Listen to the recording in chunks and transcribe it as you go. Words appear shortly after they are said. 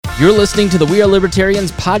You're listening to the We Are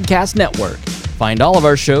Libertarians Podcast Network. Find all of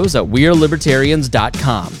our shows at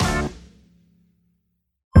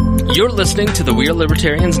wearelibertarians.com. You're listening to the We Are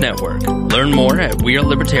Libertarians Network. Learn more at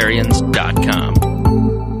wearelibertarians.com.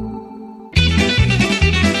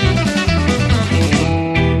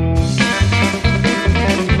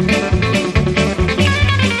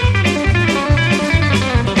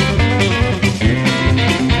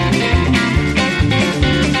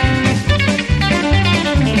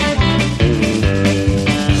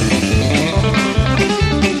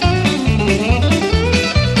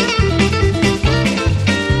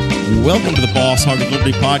 Welcome to the Boss Hog of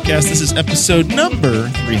Liberty podcast. This is episode number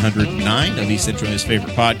 309 of East Central's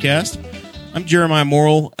favorite podcast. I'm Jeremiah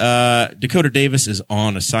Morrill. Dakota Davis is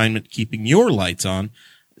on assignment keeping your lights on.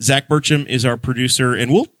 Zach Burcham is our producer,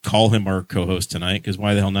 and we'll call him our co-host tonight, because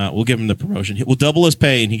why the hell not? We'll give him the promotion. We'll double his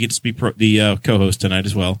pay, and he gets to be the co-host tonight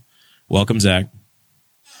as well. Welcome, Zach.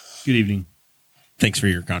 Good evening. Thanks for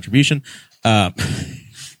your contribution. The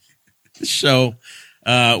show...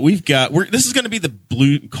 this is going to be the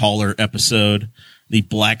blue collar episode, the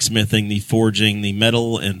blacksmithing, the forging, the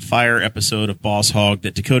metal and fire episode of Boss Hog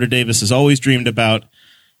that Dakota Davis has always dreamed about,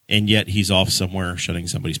 and yet he's off somewhere shutting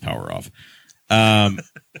somebody's power off. But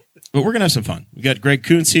we're going to have some fun. We've got Greg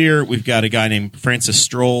Kountz here. We've got a guy named Francis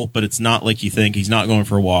Strole, but it's not like you think. He's not going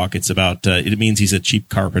for a walk. It's about, it means he's a cheap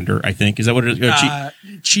carpenter, I think. Is that what it is?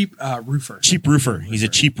 Cheap roofer. Cheap roofer. He's a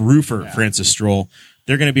cheap roofer, yeah. Francis Strole.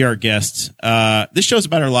 They're going to be our guests. This show's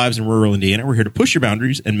about our lives in rural Indiana. We're here to push your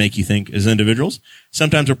boundaries and make you think as individuals.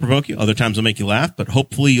 Sometimes we'll provoke you. Other times we'll make you laugh, but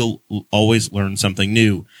hopefully you'll always learn something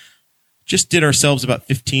new. Just did ourselves about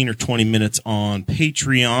 15 or 20 minutes on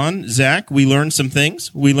Patreon. Zach, we learned some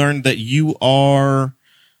things. We learned that you are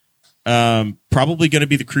probably going to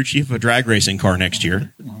be the crew chief of a drag racing car next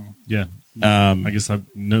year. Yeah. I guess I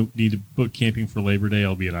need to book camping for Labor Day.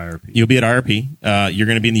 I'll be at IRP. You'll be at IRP. You're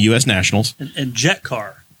going to be in the U.S. Nationals. And jet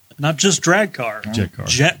car. Not just drag car. Jet car.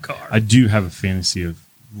 Jet car. I do have a fantasy of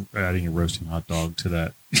adding a roasting hot dog to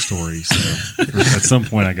that story. So at some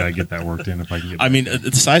point, I got to get that worked in if I can get. I mean,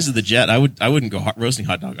 the size of the jet, I wouldn't go roasting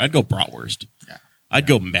hot dog. I'd go bratwurst. Yeah. I'd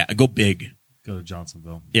go big. Go to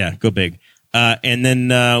Johnsonville. Yeah, go big. And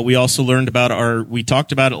then we also learned about we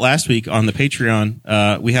talked about it last week on the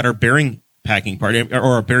Patreon. We had our berry packing party, or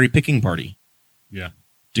our berry picking party. Yeah.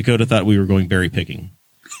 Dakota thought we were going berry picking.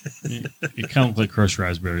 It kind of looked like crushed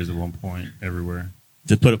raspberries at one point everywhere.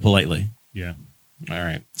 To put it politely. Yeah. All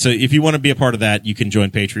right. So if you want to be a part of that, you can join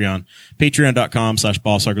Patreon.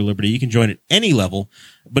 Patreon.com/BossHoggerLiberty. You can join at any level.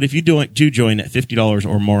 But if you do join at $50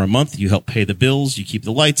 or more a month, you help pay the bills. You keep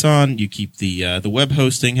the lights on. You keep the web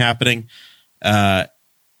hosting happening.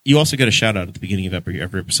 You also get a shout out at the beginning of every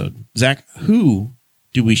episode. Zach, who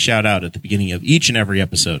do we shout out at the beginning of each and every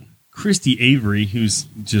episode? Christy Avery, who's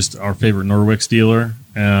just our favorite Norwix dealer.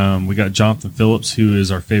 We got Jonathan Phillips, who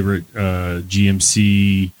is our favorite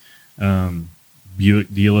GMC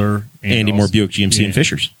Buick dealer. And Andy Moore Buick GMC and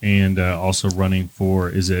Fishers. And also running for,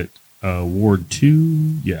 is it Ward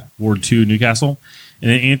 2? Yeah, Ward 2 Newcastle.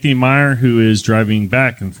 And then Anthony Meyer, who is driving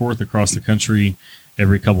back and forth across the country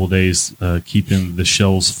every couple of days, keeping the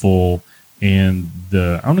shelves full. And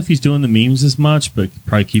I don't know if he's doing the memes as much, but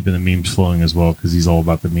probably keeping the memes flowing as well, because he's all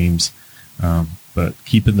about the memes. But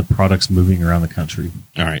keeping the products moving around the country.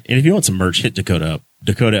 All right. And if you want some merch, hit Dakota up.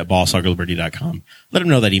 Dakota at BossHoggerLiberty.com. Let him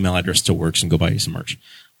know that email address still works and go buy you some merch.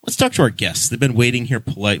 Let's talk to our guests. They've been waiting here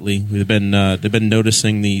politely. They've been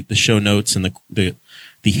noticing the show notes and the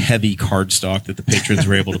heavy card stock that the patrons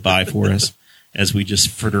were able to buy for us as we just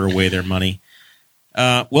fritter away their money.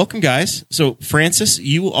 Welcome, guys. So, Francis,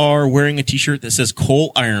 you are wearing a T-shirt that says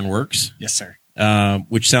Coal Iron Works. Yes, sir.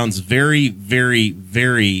 Which sounds very, very,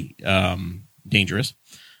 very dangerous.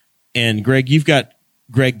 And Greg, you've got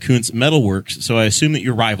Greg Kountz Metalworks. So I assume that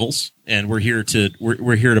you're rivals, and we're here to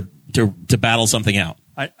battle something out.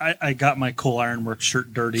 I got my Coal Iron Works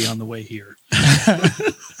shirt dirty on the way here.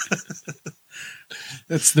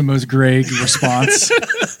 That's the most Greg response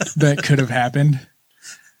that could have happened.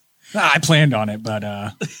 I planned on it, but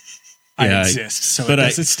I exist, so it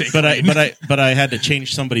doesn't stay clean. But I had to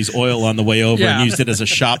change somebody's oil on the way over and used it as a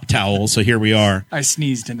shop towel. So here we are. I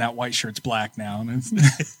sneezed, and that white shirt's black now.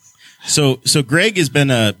 So Greg has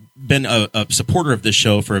been a supporter of this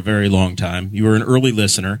show for a very long time. You were an early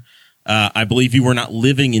listener. I believe you were not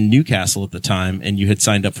living in Newcastle at the time, and you had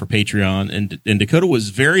signed up for Patreon. And Dakota was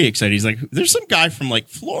very excited. He's like, "There's some guy from like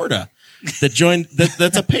Florida that joined.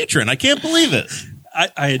 That's a patron. I can't believe it."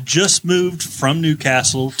 I had just moved from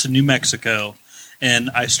Newcastle to New Mexico, and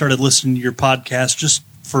I started listening to your podcast just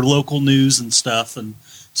for local news and stuff. And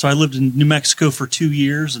so I lived in New Mexico for 2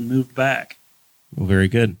 years and moved back. Well, very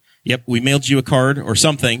good. Yep, we mailed you a card or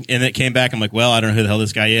something, and it came back. I'm like, well, I don't know who the hell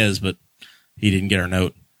this guy is, but he didn't get our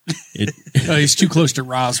note. He's too close to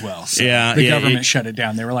Roswell. So the government shut it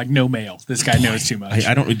down. They were like, no mail. This guy knows too much.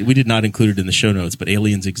 We did not include it in the show notes, but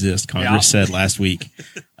aliens exist. Congress said last week.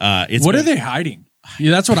 What are they hiding?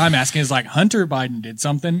 Yeah, that's what I'm asking. Is like Hunter Biden did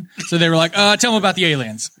something, so they were like, "Tell them about the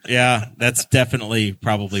aliens." Yeah, that's definitely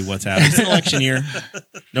probably what's happening. It's an election year.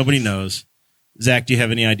 Nobody knows. Zach, do you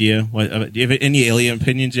have any idea? Do you have any alien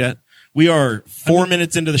opinions yet? We are 4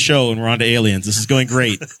 minutes into the show and we're on to aliens. This is going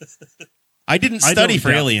great. I didn't study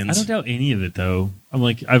for aliens. I don't doubt any of it though. I'm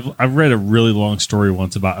like, I've read a really long story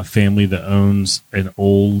once about a family that owns an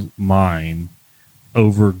old mine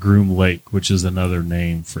over Groom Lake, which is another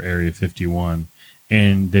name for Area 51.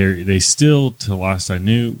 And they still, till last I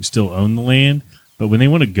knew, still own the land. But when they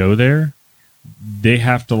want to go there, they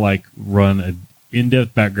have to like run an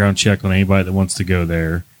in-depth background check on anybody that wants to go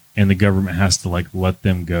there. And the government has to like let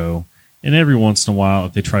them go. And every once in a while,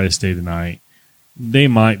 if they try to stay the night, they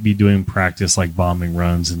might be doing practice like bombing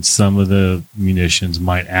runs. And some of the munitions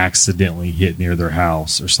might accidentally hit near their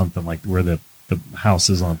house or something like where the house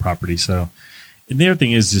is on the property. So, and the other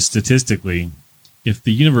thing is just statistically, if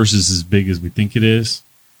the universe is as big as we think it is,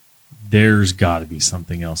 there's got to be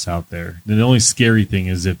something else out there. The only scary thing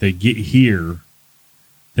is if they get here,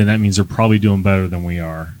 then that means they're probably doing better than we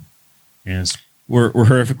are. And we're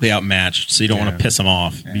horrifically outmatched, so you don't want to piss them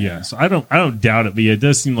off. Yeah, so I don't doubt it, but yeah, it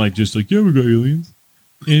does seem like just like, yeah, we got aliens.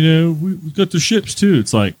 You know, we got the ships too.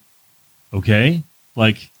 It's like, okay,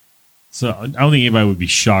 like, so I don't think anybody would be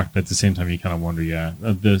shocked, but at the same time, you kind of wonder,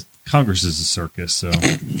 the Congress is a circus, so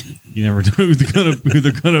you never know who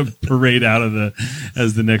they're gonna parade out of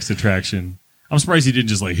as the next attraction. I'm surprised he didn't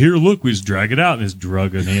just like, here, look, we just drag it out and just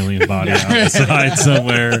drug an alien body out the side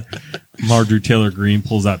somewhere. Marjorie Taylor Greene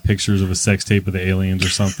pulls out pictures of a sex tape of the aliens or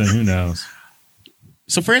something. Who knows?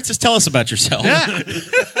 So, Francis, tell us about yourself. Yeah.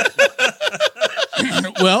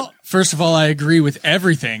 Well, first of all, I agree with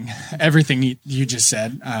everything you just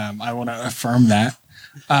said. I want to affirm that.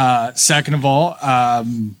 Second of all, I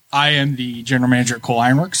am the general manager at Coal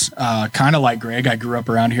Ironworks. Kind of like Greg, I grew up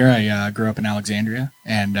around here. I grew up in Alexandria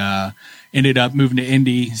and ended up moving to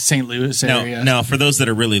Indy, St. Louis area. No, for those that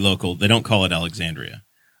are really local, they don't call it Alexandria.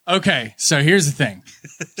 Okay, so here's the thing.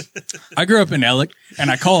 I grew up in Ellick, and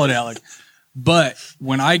I call it Ellick. But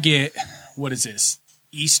when I get, what is this?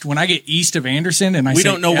 When I get east of Anderson and we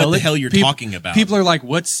don't know Ellick, what the hell you're talking about. People are like,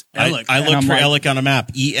 what's Ellick? I looked for Ellick on a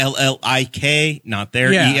map. Ellik, not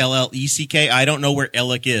there. Yeah. Elleck. I don't know where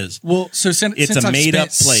Ellick is. Well, so since I've spent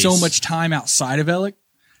place. so much time outside of Ellick,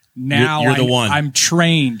 now you're the one. I'm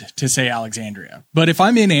trained to say Alexandria. But if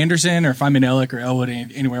I'm in Anderson or if I'm in Ellick or Elwood,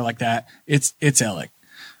 anywhere like that, it's Ellick.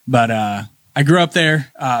 But I grew up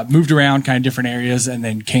there, moved around kind of different areas, and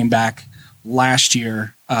then came back last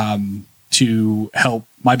year to help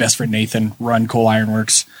my best friend Nathan run Coal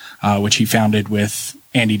Ironworks, which he founded with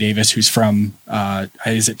Andy Davis, who's from,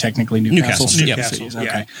 is it technically Newcastle? Newcastle. Okay.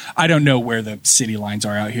 Yeah. I don't know where the city lines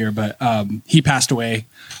are out here, but he passed away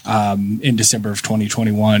in December of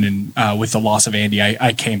 2021. And with the loss of Andy,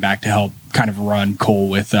 I came back to help kind of run coal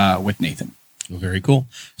with Nathan. Well, very cool.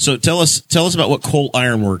 So tell us about what Coal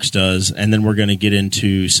Ironworks does, and then we're going to get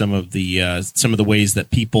into some of the ways that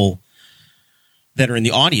people that are in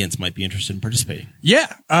the audience might be interested in participating.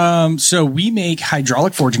 Yeah. So we make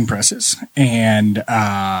hydraulic forging presses and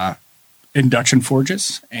induction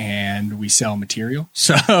forges, and we sell material.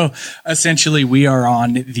 So essentially we are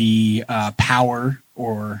on the power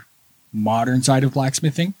or modern side of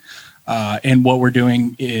blacksmithing. And what we're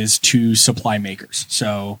doing is to supply makers.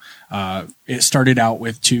 So it started out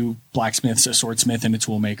with two blacksmiths, a swordsmith, and a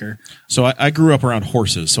tool maker. So I grew up around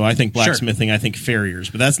horses. So I think blacksmithing, sure. I think farriers,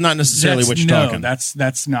 but that's not necessarily what you're talking. That's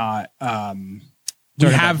not.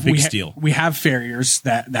 Steel. We have farriers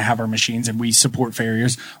that have our machines, and we support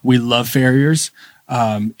farriers. We love farriers.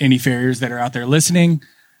 Any farriers that are out there listening,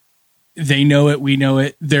 they know it. We know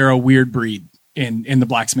it. They're a weird breed in the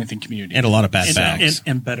blacksmithing community, and a lot of bad bags,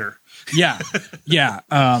 and better. Yeah.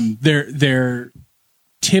 They're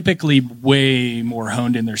typically way more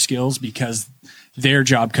honed in their skills because their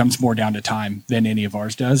job comes more down to time than any of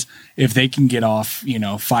ours does. If they can get off,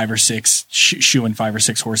 5 or 6 shoeing 5 or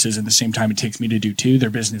 6 horses in the same time it takes me to do 2, their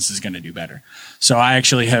business is going to do better. So I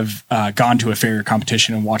actually have gone to a farrier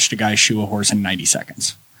competition and watched a guy shoe a horse in 90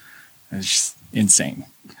 seconds. It's just insane.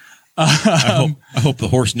 I hope the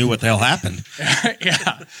horse knew what the hell happened.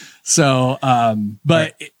 Yeah. So,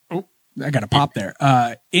 I got a pop there.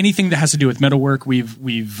 Anything that has to do with metalwork, we've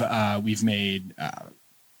made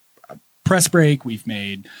press brake, we've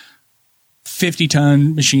made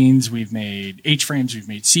 50-ton machines. We've made H-frames. We've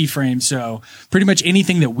made C-frames. So pretty much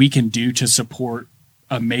anything that we can do to support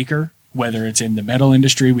a maker, whether it's in the metal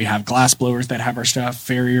industry, we have glass blowers that have our stuff,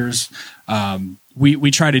 farriers.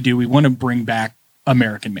 We try to do, we want to bring back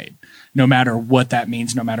American made, no matter what that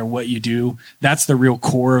means, no matter what you do. That's the real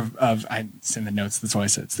core of it's in the notes. That's why I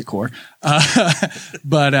said it's the core.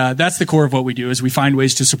 But that's the core of what we do is we find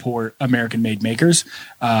ways to support American made makers,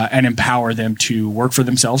 and empower them to work for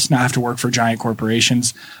themselves, not have to work for giant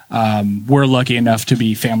corporations. We're lucky enough to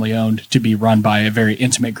be family owned, to be run by a very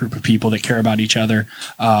intimate group of people that care about each other,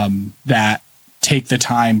 that take the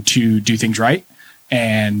time to do things right.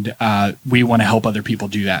 And we want to help other people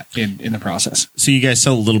do that in the process. So you guys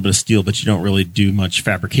sell a little bit of steel, but you don't really do much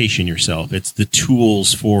fabrication yourself. It's the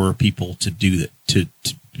tools for people to do that, to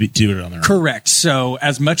do it on their own. Correct. So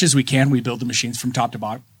as much as we can, we build the machines from top to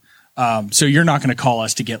bottom. So you're not going to call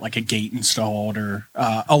us to get like a gate installed, or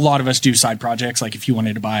a lot of us do side projects. Like if you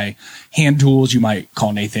wanted to buy hand tools, you might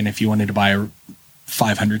call Nathan. If you wanted to buy a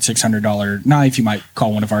 $500, $600 knife, you might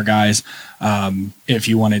call one of our guys. If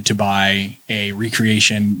you wanted to buy a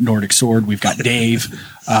recreation Nordic sword, we've got Dave,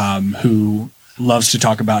 who loves to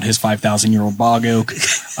talk about his 5,000-year-old bog oak,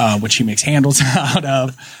 which he makes handles out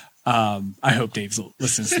of. I hope Dave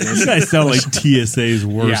listens to this. You guys sound like TSA's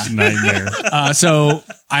worst nightmare. So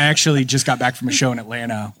I actually just got back from a show in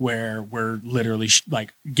Atlanta where we're literally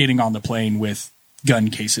like getting on the plane with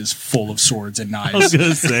gun cases full of swords and knives. I was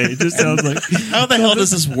going to say, it just sounds like... How the hell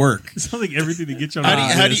does this work? It sounds like everything to get you on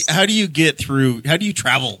How do you get through? How do you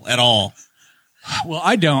travel at all? Well,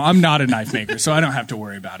 I don't. I'm not a knife maker, so I don't have to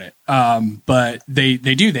worry about it. But they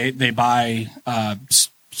do. They buy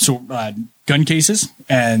gun cases,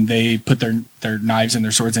 and they put their knives and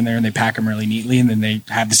their swords in there, and they pack them really neatly, and then they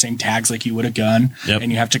have the same tags like you would a gun,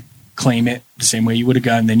 and you have to claim it the same way you would a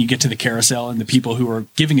gun. Then you get to the carousel, and the people who are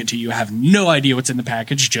giving it to you have no idea what's in the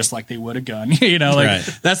package, just like they would a gun.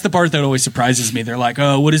 That's the part that always surprises me. They're like,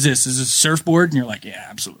 "Oh, what is this? Is this a surfboard?" And you're like, "Yeah,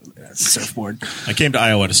 absolutely, that's a surfboard." I came to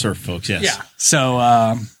Iowa to surf, folks. Yes. Yeah.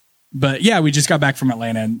 So, but yeah, we just got back from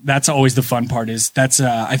Atlanta, and that's always the fun part. Is that's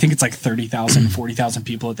I think it's like 30,000, 40,000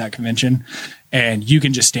 people at that convention. And you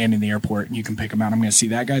can just stand in the airport and you can pick them out. I'm going to see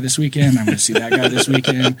that guy this weekend. I'm going to see that guy this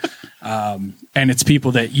weekend. And it's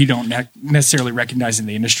people that you don't necessarily recognize in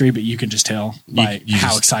the industry, but you can just tell by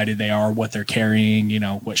how excited they are, what they're carrying,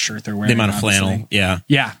 what shirt they're wearing. The amount of flannel. Yeah.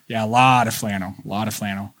 Yeah. A lot of flannel.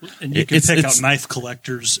 And you can pick out knife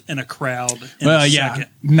collectors in a crowd. Second.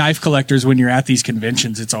 Knife collectors, when you're at these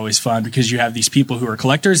conventions, it's always fun because you have these people who are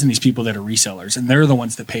collectors and these people that are resellers, and they're the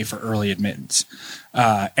ones that pay for early admittance.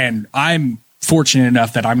 And I'm fortunate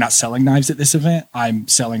enough that I'm not selling knives at this event. I'm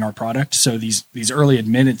selling our product. So these early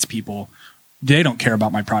admittance people, they don't care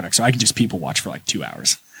about my product. So I can just people watch for like 2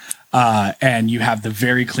 hours. And you have the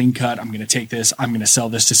very clean cut. I'm going to take this. I'm going to sell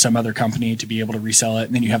this to some other company to be able to resell it.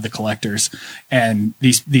 And then you have the collectors, and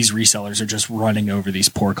these resellers are just running over these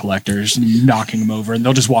poor collectors, knocking them over. And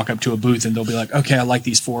they'll just walk up to a booth and they'll be like, "Okay, I like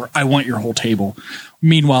these 4. I want your whole table."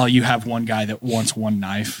 Meanwhile, you have one guy that wants one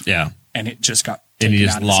knife. Yeah. And it just got and he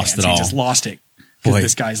just lost it all. He just lost it. Boy,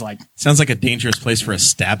 this guy's like, sounds like a dangerous place for a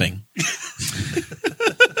stabbing.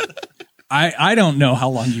 I don't know how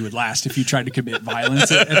long you would last if you tried to commit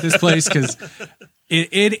violence at this place, because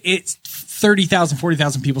it's 30,000,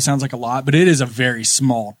 40,000 people sounds like a lot, but it is a very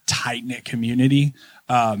small, tight-knit community.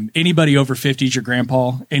 Anybody over 50 is your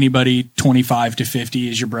grandpa. Anybody 25 to 50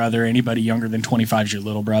 is your brother. Anybody younger than 25 is your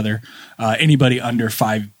little brother. Anybody under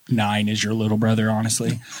 5'9" is your little brother,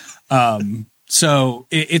 honestly. So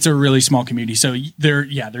it's a really small community. So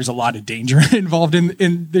there's a lot of danger involved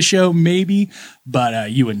in the show, maybe, but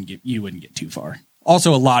you wouldn't get too far.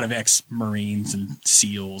 Also, a lot of ex-Marines and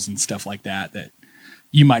SEALs and stuff like that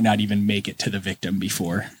you might not even make it to the victim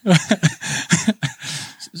before.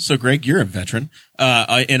 So, Greg, you're a veteran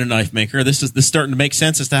and a knife maker. This is starting to make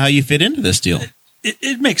sense as to how you fit into this deal.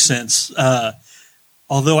 It makes sense.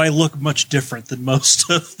 Although I look much different than most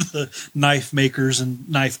of the knife makers and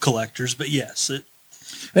knife collectors, but yes.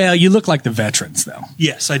 Well, you look like the veterans, though.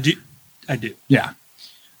 Yes, I do. Yeah.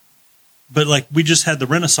 But like we just had the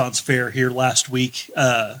Renaissance Fair here last week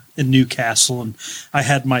in Newcastle, and I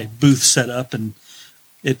had my booth set up, and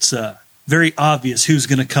it's very obvious who's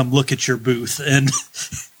going to come look at your booth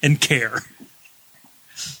and care.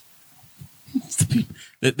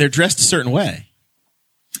 They're dressed a certain way.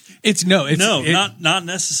 Not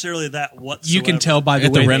necessarily that whatsoever. You can tell by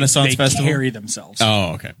the way Renaissance they Festival carry themselves.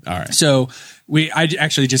 Oh, okay, all right. So I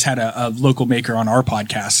actually just had a local maker on our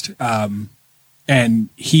podcast, and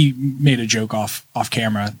he made a joke off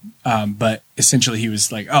camera, but essentially he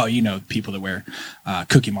was like, "Oh, you know, people that wear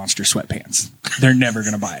Cookie Monster sweatpants, they're never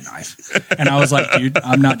going to buy a knife." And I was like, "Dude,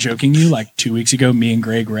 I'm not joking you. Like 2 weeks ago, me and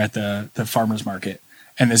Greg were at the farmer's market,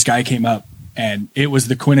 and this guy came up, and it was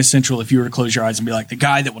the quintessential. If you were to close your eyes and be like, the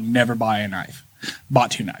guy that will never buy a knife,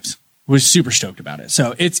 bought 2 knives." Was super stoked about it.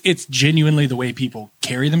 So it's genuinely the way people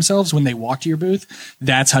carry themselves when they walk to your booth.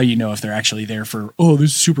 That's how you know if they're actually there for, "Oh, this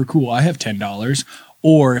is super cool, I have $10,"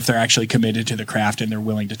 or if they're actually committed to the craft and they're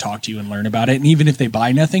willing to talk to you and learn about it. And even if they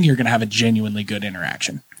buy nothing, you're going to have a genuinely good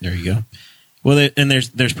interaction. There you go. Well, and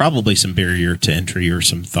there's probably some barrier to entry or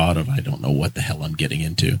some thought of, I don't know what the hell I'm getting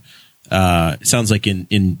into. It sounds like in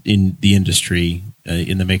the industry,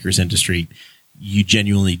 in the maker's industry, you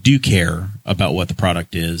genuinely do care about what the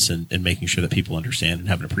product is and making sure that people understand and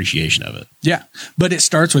have an appreciation of it. Yeah. But it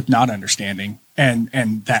starts with not understanding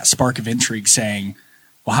and that spark of intrigue saying,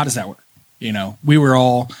 well, how does that work? You know, we were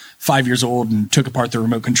all 5 years old and took apart the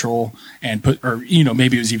remote control and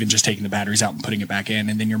maybe it was even just taking the batteries out and putting it back in.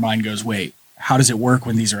 And then your mind goes, wait, how does it work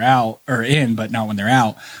when these are out or in, but not when they're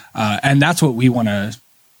out? And that's what we want to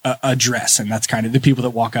address. And that's kind of the people that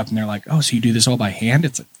walk up and they're like, "Oh, so you do this all by hand?"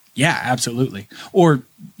 It's like, yeah, absolutely. Or,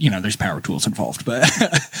 there's power tools involved, but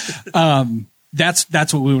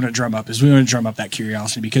that's what we want to drum up is we want to drum up that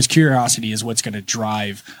curiosity because curiosity is what's going to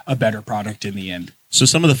drive a better product in the end. So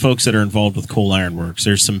some of the folks that are involved with Coal Iron Works,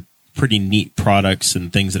 there's some pretty neat products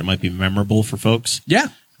and things that might be memorable for folks. Yeah.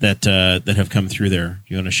 That have come through there.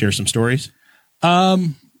 You want to share some stories?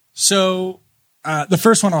 So the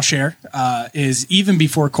first one I'll share is even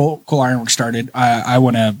before Coal Iron Works started, I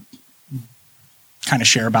want to kind of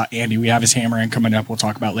share about Andy. We have his hammer in coming up. We'll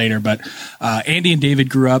talk about later, but Andy and David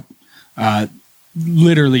grew up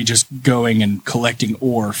literally just going and collecting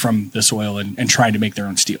ore from the soil and trying to make their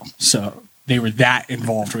own steel. So they were that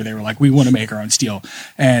involved where they were like, we want to make our own steel.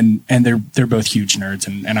 And they're both huge nerds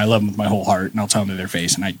and I love them with my whole heart and I'll tell them to their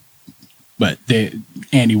face.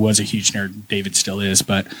 Andy was a huge nerd. David still is,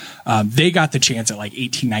 but they got the chance at like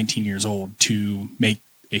 18, 19 years old to make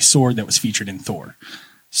a sword that was featured in Thor.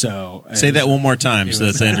 So say that one more time so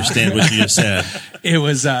that they understand what you just said. It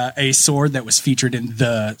was a sword that was featured in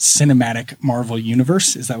the cinematic Marvel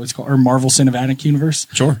universe. Is that what it's called? Or Marvel Cinematic Universe?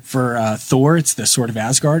 Sure. For Thor, it's the Sword of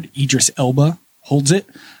Asgard. Idris Elba holds it.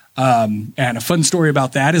 And a fun story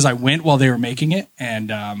about that is I went while they were making it, and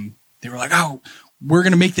they were like, "Oh, we're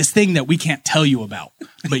going to make this thing that we can't tell you about,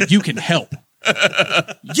 but you can help."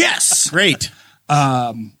 Yes. Great.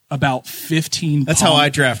 About 15. That's how I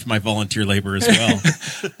draft my volunteer labor as well.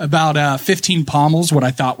 About 15 pommels, what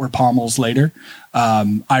I thought were pommels later.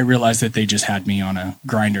 I realized that they just had me on a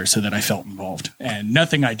grinder so that I felt involved, and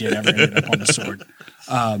nothing I did ever ended up on the sword.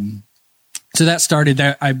 So that started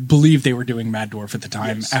that. I believe they were doing Mad Dwarf at the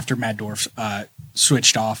time. Yes. After Mad Dwarf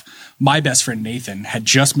switched off, my best friend Nathan had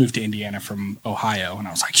just moved to Indiana from Ohio, and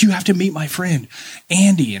I was like, "You have to meet my friend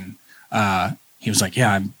Andy." And he was like,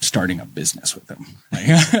 "Yeah, I'm starting a business with him."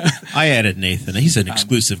 I added Nathan. He's an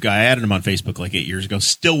exclusive guy. I added him on Facebook like 8 years ago.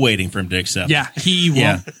 Still waiting for him to accept. Yeah, he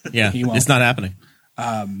won't. Yeah. He won't. It's not happening.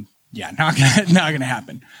 Not gonna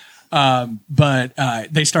happen. But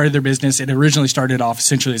they started their business. It originally started off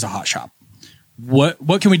essentially as a hot shop.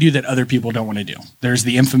 What can we do that other people don't want to do? There's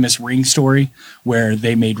the infamous ring story where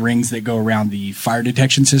they made rings that go around the fire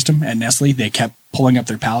detection system at Nestle. They kept pulling up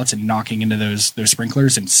their pallets and knocking into their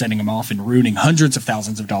sprinklers and setting them off and ruining hundreds of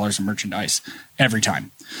thousands of dollars of merchandise every time.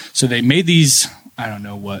 So they made these, I don't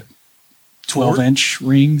know what, 12-inch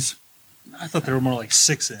rings. I thought they were more like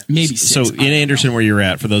 6 inch. Maybe 6. So in Anderson, where you're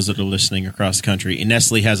at, for those that are listening across the country,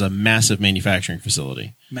 Nestle has a massive manufacturing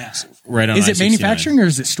facility. Massive. Right on Is it I-69. manufacturing or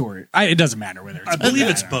is it storage? It doesn't matter whether it's I believe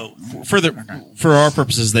it's both. For our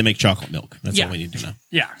purposes, they make chocolate milk. That's all we need to know.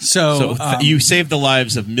 Yeah. So you save the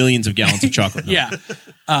lives of millions of gallons of chocolate milk.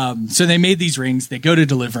 Yeah. So they made these rings. They go to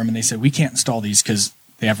deliver them and they said, we can't install these because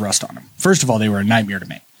they have rust on them. First of all, they were a nightmare to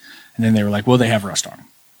make. And then they were like, well, they have rust on them.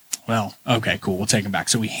 Well, okay, cool. We'll take them back.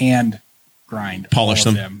 So we hand grind, polish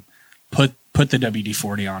all of them. Put the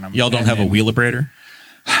WD-40 on them. Y'all don't have a wheelabrator?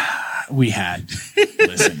 We had.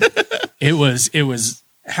 Listen, it was.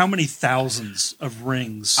 How many thousands of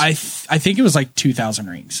rings? I think it was like 2,000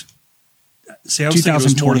 rings. See, I was thinking it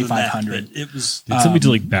was more than that, 2,500. but it was. Did somebody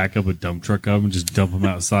like back up a dump truck up and just dump them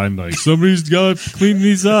outside and be like, somebody's got to clean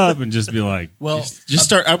these up and just be like, well, just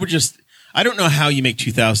start. I don't know how you make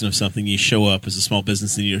 2,000 of something. You show up as a small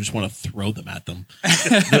business and you just want to throw them at them.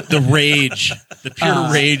 The rage, the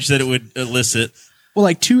pure rage that it would elicit. Well,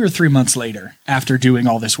 like 2 or 3 months later, after doing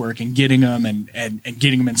all this work and getting them and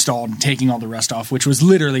getting them installed and taking all the rust off, which was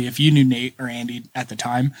literally, if you knew Nate or Andy at the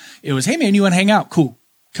time, it was, hey man, you want to hang out? Cool.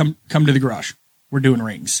 Come to the garage. we're doing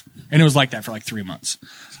rings. And it was like that for like 3 months.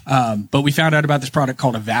 But we found out about this product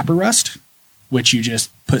called a vapor rust, which you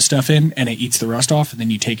just put stuff in and it eats the rust off, and then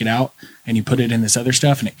you take it out and you put it in this other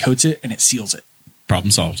stuff and it coats it and it seals it.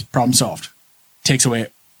 Problem solved. Problem solved. Takes away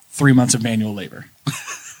 3 months of manual labor.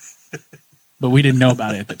 But we didn't know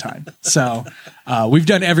about it at the time. So we've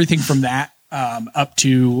done everything from that up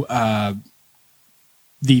to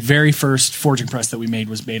the very first forging press that we made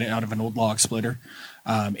was made out of an old log splitter.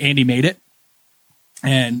 Andy made it.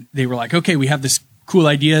 And they were like, okay, we have this cool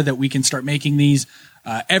idea that we can start making these.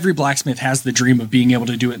 Every blacksmith has the dream of being able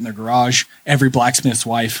to do it in their garage. Every blacksmith's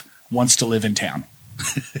wife wants to live in town.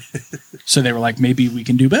 So they were like, maybe we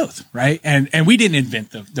can do both, right? And we didn't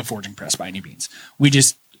invent the forging press by any means. We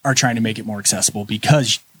just are trying to make it more accessible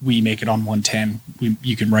because we make it on 110.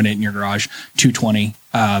 You can run it in your garage, 220.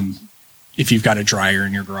 If you've got a dryer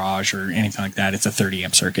in your garage or anything like that, it's a 30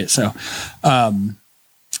 amp circuit. So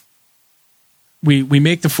we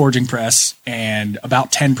make the forging press, and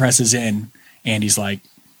about 10 presses in, Andy's like,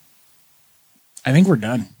 I think we're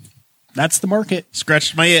done. That's the market.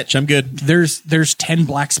 Scratched my itch. I'm good. There's 10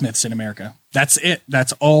 blacksmiths in America. That's it.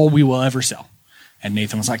 That's all we will ever sell. And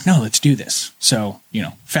Nathan was like, no, let's do this. So,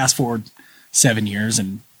 fast forward 7 years,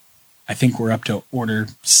 and I think we're up to order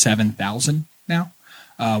 7,000 now.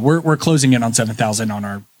 We're closing in on 7,000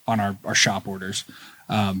 on our shop orders.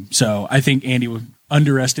 So I think Andy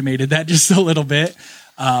underestimated that just a little bit.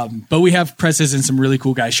 But we have presses in some really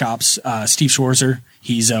cool guy shops. Steve Schwarzer,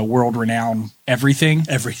 he's a world-renowned everything.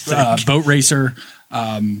 Boat racer,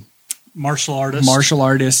 martial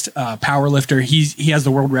artist, power lifter. He has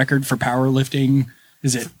the world record for powerlifting.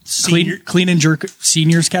 Is it clean and jerk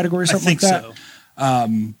seniors category or something like that?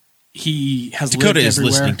 So. He has Dakota lived is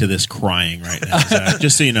everywhere. listening to this crying right now, Zach,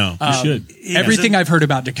 just so you know. You should. Everything I've heard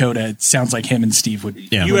about Dakota, it sounds like him and Steve would.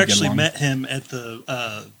 Yeah. You would actually get along. met him at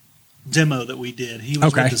the demo that we did. He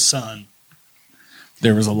was with his son.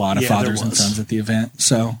 There was a lot of fathers and sons at the event.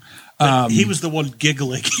 So he was the one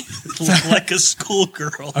giggling like a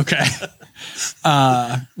schoolgirl. Okay.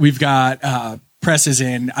 We've got presses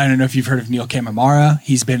in. I don't know if you've heard of Neil Kamimara.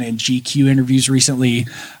 He's been in GQ interviews recently.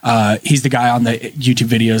 He's the guy on the YouTube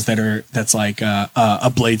videos that's like a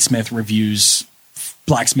bladesmith reviews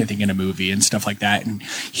blacksmithing in a movie and stuff like that. And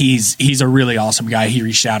he's a really awesome guy. He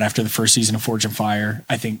reached out after the first season of Forge and Fire.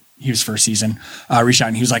 I think he was first season. Reached out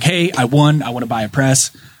and he was like, "Hey, I won. I want to buy a press."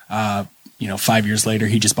 5 years later,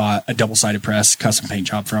 he just bought a double-sided press, custom paint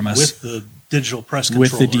job from us with the digital press controller.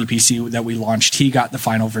 With the DPC that we launched. He got the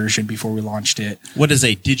final version before we launched it. What is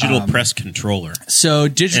a digital press controller? So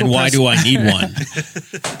digital, and why do I need one?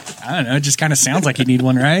 I don't know. It just kind of sounds like you need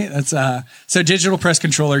one, right? That's so digital press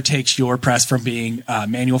controller takes your press from being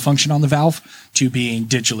manual function on the valve to being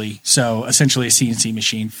digitally. So essentially a CNC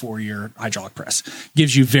machine for your hydraulic press.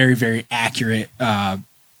 Gives you very, very accurate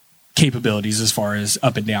capabilities as far as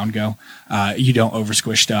up and down go. You don't over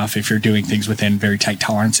squish stuff. If you're doing things within very tight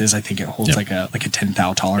tolerances, I think it holds like a 10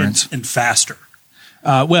 thou tolerance and faster.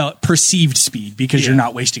 Perceived speed because you're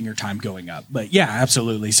not wasting your time going up. But yeah,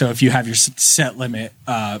 absolutely. So if you have your set limit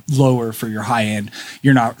lower for your high end,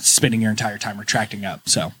 you're not spending your entire time retracting up.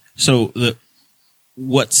 So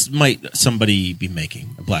what might somebody be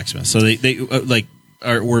making a blacksmith? So they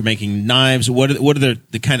we're making knives. What are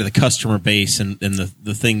the kind of the customer base and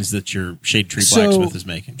the things that your Shade Tree Blacksmith is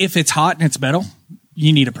making? If it's hot and it's metal,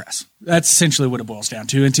 you need a press. That's essentially what it boils down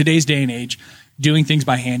to. In today's day and age, doing things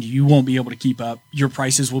by hand, you won't be able to keep up. Your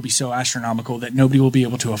prices will be so astronomical that nobody will be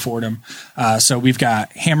able to afford them. So we've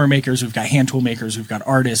got hammer makers, we've got hand tool makers, we've got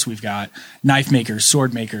artists, we've got knife makers,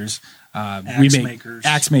 sword makers.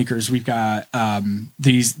 Axe makers. We've got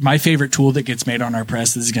my favorite tool that gets made on our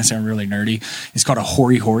press. This is going to sound really nerdy. It's called a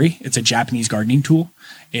hori hori. It's a Japanese gardening tool.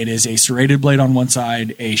 It is a serrated blade on one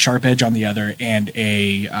side, a sharp edge on the other, and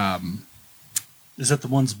a is that the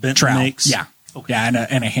ones Bent trowel makes? Yeah. Okay. Yeah,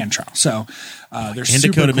 and a hand trowel. So they're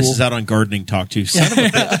super Dakota cool. misses out on gardening talk too. Son of a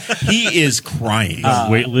bitch. He is crying.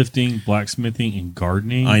 Weightlifting, blacksmithing, and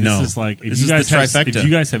gardening. I know. This is like This is the trifecta. If you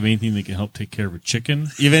guys have anything that can help take care of a chicken,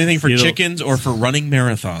 You have anything for chickens or for running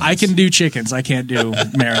marathons? I can do chickens. I can't do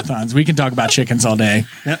marathons. We can talk about chickens all day.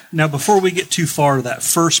 Now, before we get too far, that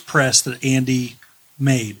first press that Andy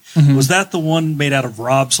made, was that the one made out of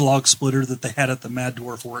Rob's log splitter that they had at the Mad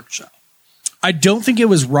Dwarf workshop? I don't think it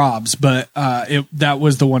was Rob's, but that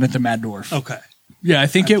was the one at the Mad Dwarf. Okay. Yeah, I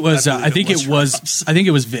think it was. I think it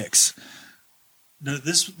was Vic's. No,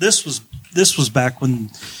 this was back when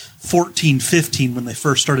 15 when they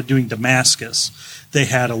first started doing Damascus. They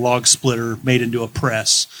had a log splitter made into a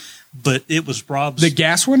press, but it was Rob's. The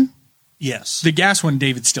gas one? Yes. The gas one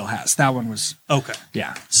David still has. That one was Okay.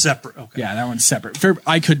 yeah. Separate. Okay. Yeah, that one's separate.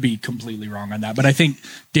 I could be completely wrong on that, but I think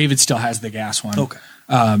David still has the gas one. Okay.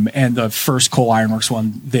 And the first Coal Ironworks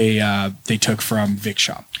one they took from Vic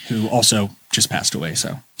Shop, who also just passed away.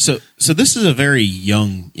 So this is a very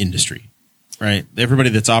young industry, right? Everybody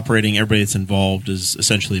that's operating, everybody that's involved is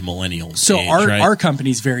essentially millennials. So age, our right? our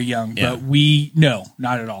company's very young, Yeah. but no,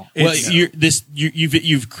 not at all. Well, It's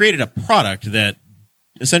you've created a product that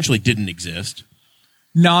essentially didn't exist.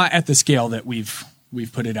 not at the scale that we've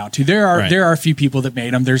put it out to. There are Right. a few people that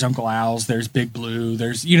made them. There's Uncle Al's, there's Big Blue,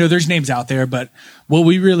 there's names out there, but what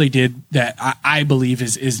we really did that I believe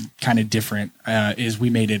is kind of different is we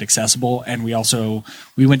made it accessible, and we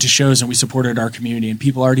went to shows and we supported our community, and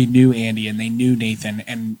people already knew Andy and they knew Nathan,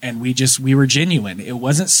 and we were genuine. It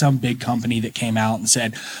wasn't some big company that came out and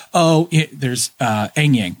said, there's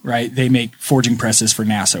Yang, right? They make forging presses for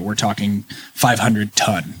NASA. We're talking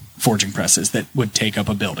 500-ton forging presses that would take up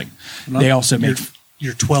a building. They also make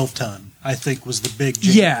your 12-ton, I think, was the big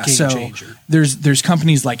game game changer. There's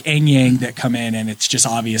companies like Yang that come in, and it's just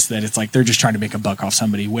obvious that it's like they're just trying to make a buck off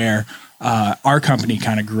somebody, where our company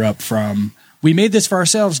kind of grew up from, we made this for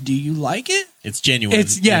ourselves. Do you like it? It's genuine.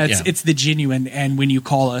 It's the genuine. And when you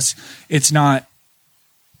call us, it's not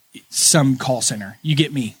some call center. You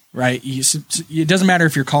get me, right? It doesn't matter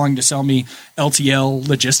if you're calling to sell me LTL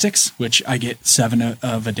logistics, which I get 7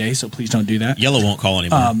 of a day, so please don't do that. Yellow won't call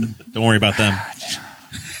anymore. Don't worry about them.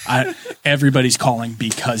 Everybody's calling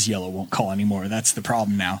because Yellow won't call anymore. That's the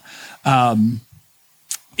problem now.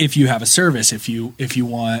 If you have a service, if you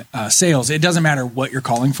want sales, it doesn't matter what you're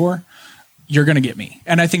calling for. You're going to get me.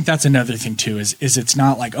 And I think that's another thing too, is it's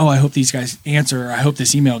not like, I hope these guys answer, or I hope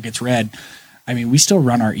this email gets read. I mean, we still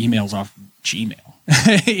run our emails off Gmail.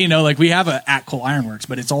 Like we have a @Coal Ironworks,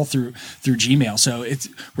 but it's all through Gmail. So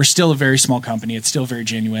we're still a very small company. It's still very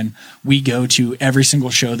genuine. We go to every single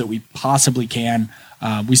show that we possibly can.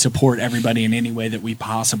 We support everybody in any way that we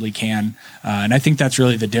possibly can. And I think that's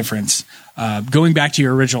really the difference. Going back to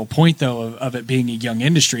your original point, though, of it being a young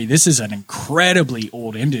industry, this is an incredibly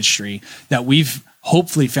old industry that we've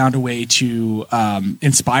hopefully found a way to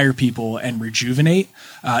inspire people and rejuvenate,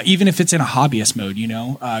 even if it's in a hobbyist mode.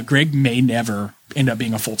 Greg may never end up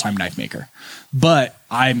being a full-time knife maker, but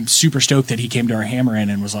I'm super stoked that he came to our Hammer Inn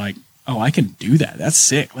and was like, I can do that. That's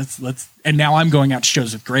sick. Let's. And now I'm going out to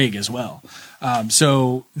shows with Greg as well.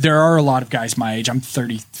 So there are a lot of guys my age. I'm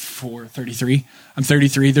 33. I'm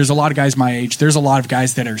 33. There's a lot of guys my age. There's a lot of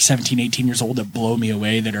guys that are 17, 18 years old that blow me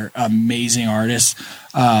away, that are amazing artists.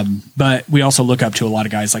 But we also look up to a lot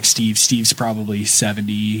of guys like Steve. Steve's probably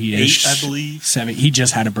 70-ish. 8, I believe. 7. He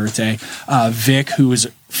just had a birthday. Vic, who was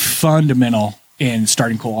fundamental in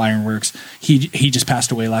starting Coal Ironworks, he just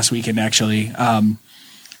passed away last weekend, actually.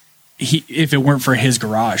 If it weren't for his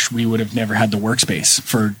garage, we would have never had the workspace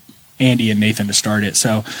for Andy and Nathan to start it.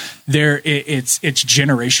 So it's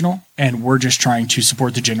generational, and we're just trying to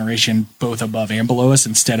support the generation both above and below us.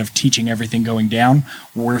 Instead of teaching everything going down,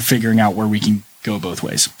 we're figuring out where we can go both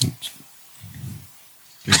ways.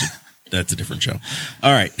 That's a different show.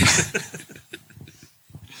 All right.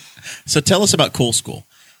 So tell us about Coal School.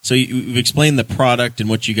 So you've explained the product and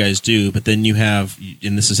what you guys do, but then you have,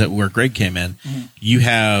 and this is where Greg came in, you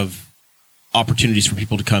have opportunities for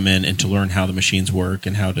people to come in and to learn how the machines work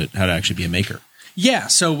and how to actually be a maker. Yeah,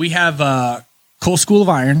 so we have Coal School of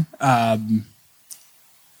Iron,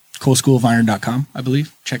 coalschoolofiron.com, I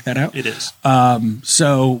believe. Check that out. It is.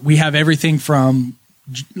 So we have everything from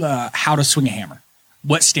how to swing a hammer,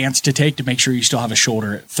 what stance to take to make sure you still have a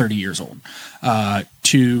shoulder at 30 years old,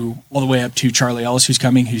 to all the way up to Charlie Ellis, who's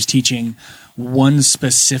coming, who's teaching one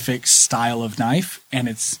specific style of knife, and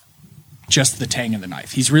it's just the tang of the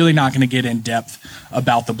knife. He's really not going to get in depth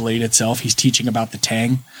about the blade itself. He's teaching about the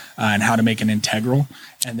tang and how to make an integral.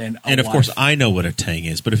 And of course, I know what a tang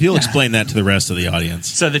is, but if you'll explain that to the rest of the audience.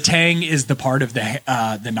 So the tang is the part of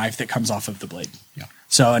the knife that comes off of the blade. Yeah.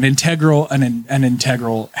 So an integral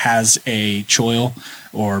has a choil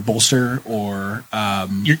or bolster or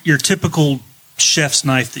your typical chef's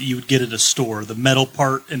knife that you would get at a store. The metal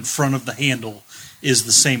part in front of the handle is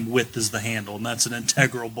the same width as the handle, and that's an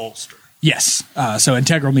integral bolster. Yes. So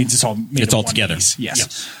integral means it's all made it's of all one together. piece.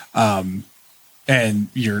 Yes. And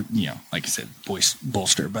you're, like I said,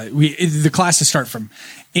 bolster. But the classes start from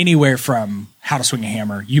anywhere from how to swing a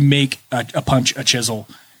hammer. You make a punch, a chisel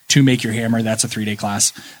to make your hammer. That's a 3-day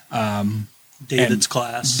class. David's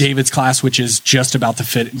class, which is just about the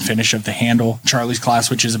fit and finish of the handle. Charlie's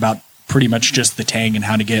class, which is about pretty much just the tang and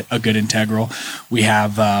how to get a good integral. We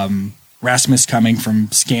have Rasmus coming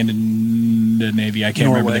from Scandinavia. I can't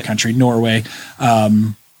remember the country. Norway.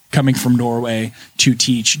 coming from Norway to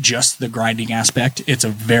teach just the grinding aspect. It's a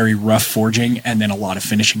very rough forging and then a lot of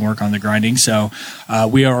finishing work on the grinding. So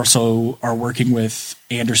we also are working with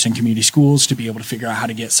Anderson Community Schools to be able to figure out how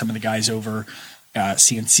to get some of the guys over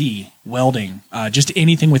CNC, welding, just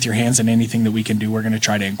anything with your hands and anything that we can do, we're going to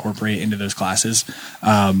try to incorporate into those classes.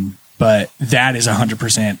 But that is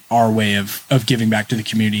 100% our way of giving back to the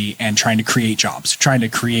community and trying to create jobs, trying to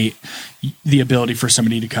create the ability for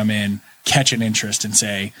somebody to come in, catch an interest and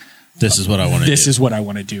say, this is what I want to do. This is what I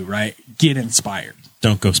want to do, right? Get inspired.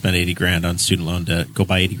 Don't go spend $80,000 on student loan debt. Go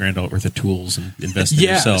buy $80,000 worth of tools and invest in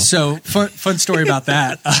yourself. So fun story about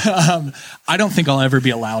that. I don't think I'll ever be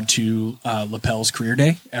allowed to Lapel's career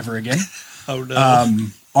day ever again. Oh no.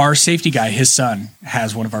 Our safety guy, his son,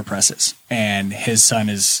 has one of our presses, and his son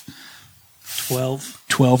is 12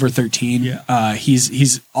 or 13. Yeah.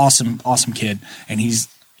 He's awesome kid, and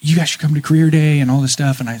you guys should come to career day and all this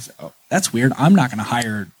stuff. And I said, oh, that's weird. I'm not going to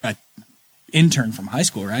hire an intern from high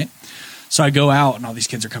school, right? So I go out and all these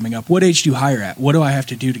kids are coming up. What age do you hire at? What do I have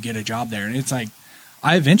to do to get a job there? And it's like,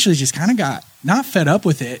 I eventually just kind of got not fed up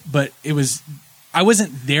with it, but I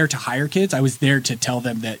wasn't there to hire kids. I was there to tell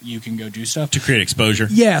them that you can go do stuff. To create exposure.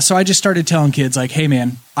 Yeah. So I just started telling kids like, hey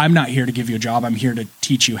man, I'm not here to give you a job. I'm here to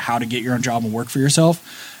teach you how to get your own job and work for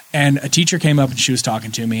yourself. And a teacher came up and she was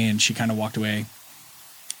talking to me and she kind of walked away.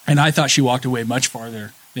 And I thought she walked away much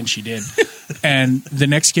farther than she did. And the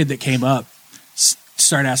next kid that came up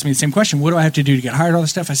started asking me the same question. What do I have to do to get hired? All this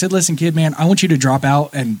stuff. I said, listen, kid, man, I want you to drop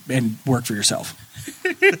out and work for yourself.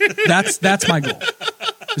 That's my goal.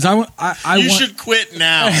 You should quit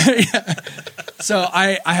now. Yeah. So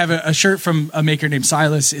I have a shirt from a maker named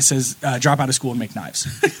Silas. It says, drop out of school and make knives.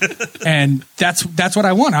 And that's what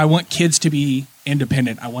I want. I want kids to be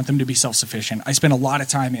independent. I want them to be self-sufficient. I spend a lot of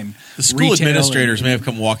time in the school administrators may have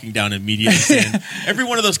come walking down immediately saying, every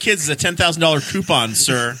one of those kids is a $10,000 coupon,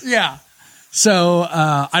 sir. Yeah. So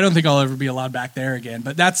I don't think I'll ever be allowed back there again.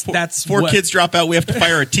 But that's four kids drop out. We have to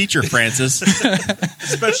fire a teacher, Francis.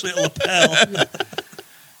 Especially at Lapel.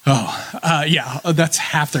 Yeah, that's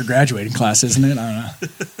half their graduating class, isn't it? I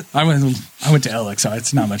don't know. I went to Ellick, so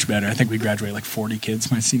it's not much better. I think we graduated like 40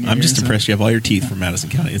 kids my senior year. I'm just impressed you have all your teeth from Madison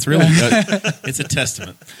County. It's really it's a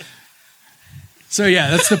testament. So yeah,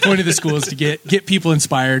 that's the point of the school is to get people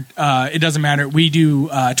inspired. It doesn't matter. We do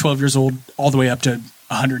 12 years old all the way up to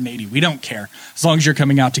 180. We don't care. As long as you're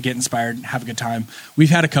coming out to get inspired and have a good time. We've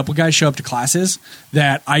had a couple guys show up to classes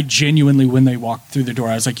that I genuinely, when they walked through the door,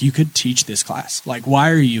 I was like, you could teach this class. Like,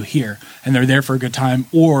 why are you here? And they're there for a good time,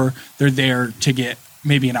 or they're there to get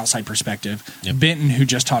maybe an outside perspective. Yep. Benton, who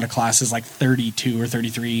just taught a class, is like 32 or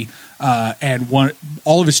 33. And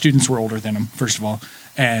all of his students were older than him, first of all.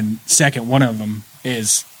 And second, one of them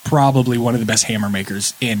is probably one of the best hammer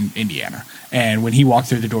makers in Indiana. And when he walked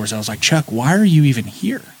through the doors, I was like, Chuck, why are you even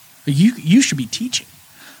here? You should be teaching.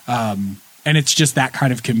 And it's just that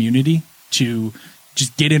kind of community to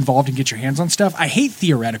just get involved and get your hands on stuff. I hate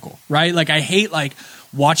theoretical, right? Like I hate like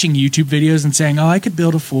watching YouTube videos and saying, oh, I could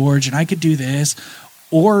build a forge and I could do this,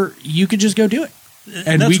 or you could just go do it.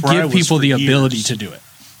 And we give people the ability to do it.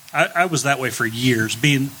 I was that way for years,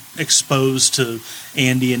 being exposed to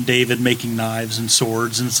Andy and David making knives and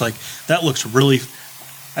swords. And it's like, that looks really,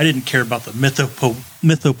 I didn't care about the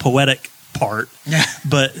mythopoetic part,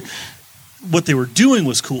 but what they were doing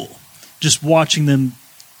was cool. Just watching them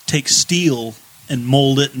take steel and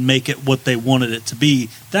mold it and make it what they wanted it to be.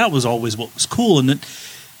 That was always what was cool. And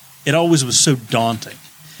it always was so daunting.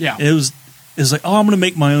 Yeah. It was like, oh, I'm going to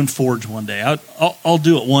make my own forge one day. I'll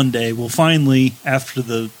do it one day. Well, finally, after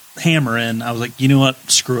the hammer in, I was like, you know what?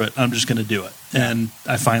 Screw it. I'm just going to do it. And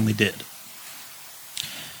I finally did.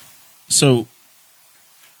 So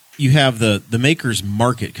you have the Makers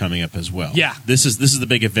Market coming up as well. Yeah. This is the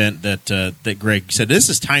big event that Greg said, this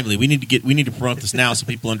is timely. We need to promote this now so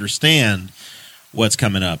people understand what's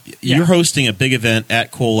coming up. Yeah. You're hosting a big event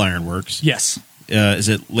at Coal Iron Works. Yes. Is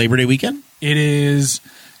it Labor Day weekend? It is.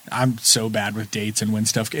 I'm so bad with dates and when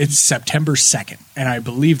stuff. It's September 2nd, and I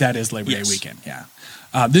believe that is Labor Day weekend. Yeah.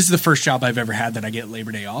 This is the first job I've ever had that I get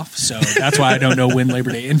Labor Day off, so that's why I don't know when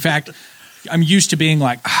Labor Day. In fact, I'm used to being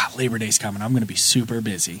like, Labor Day's coming. I'm going to be super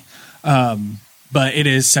busy. But it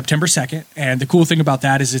is September 2nd, and the cool thing about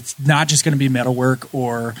that is it's not just going to be metalwork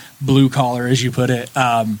or blue collar, as you put it.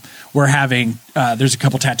 We're having there's a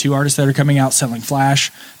couple tattoo artists that are coming out selling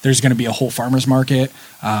flash. There's going to be a whole farmer's market.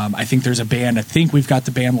 I think there's a band. I think we've got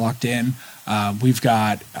the band locked in. We've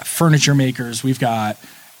got furniture makers. We've got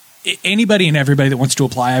anybody and everybody that wants to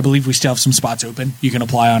apply, I believe we still have some spots open. You can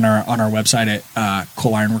apply on our website at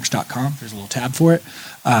coalironworks.com. There's a little tab for it.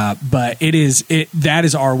 But that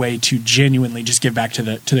is our way to genuinely just give back to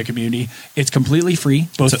the community. It's completely free,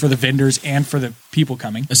 both for the vendors and for the people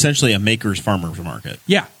coming. Essentially a maker's farmer's market.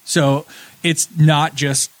 Yeah. So it's not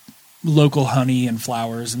just local honey and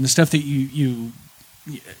flowers and the stuff that you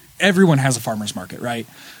everyone has a farmer's market, right?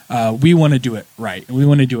 We want to do it right. We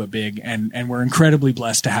want to do it big, and we're incredibly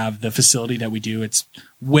blessed to have the facility that we do. It's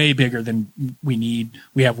way bigger than we need.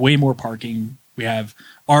 We have way more parking. We have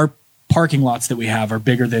our parking lots that we have are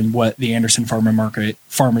bigger than what the Anderson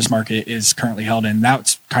farmers market is currently held in.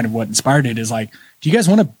 That's kind of what inspired it, is like, do you guys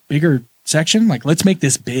want a bigger section? Like, let's make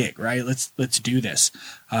this big, right? Let's do this.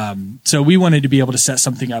 So we wanted to be able to set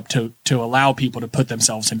something up to allow people to put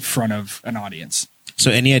themselves in front of an audience. So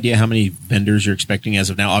any idea how many vendors you're expecting as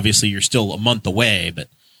of now? Obviously, you're still a month away, but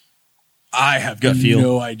I have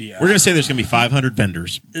no idea. We're going to say there's going to be 500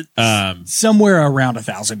 vendors. Somewhere around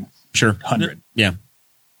 1,000. Sure. 100. Yeah.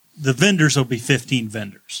 The vendors will be 15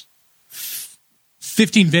 vendors.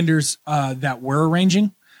 15 vendors that we're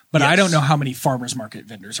arranging, but Yes. I don't know how many farmers market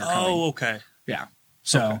vendors are coming. Oh, okay. Yeah.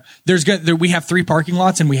 So we have 3 parking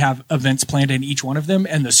lots, and we have events planned in each one of them,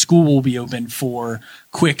 and the school will be open for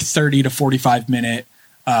quick 30 to 45 minute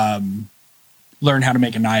learn how to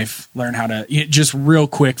make a knife, learn how to just real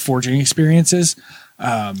quick forging experiences.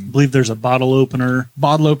 I believe there's a bottle opener,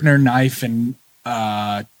 knife, and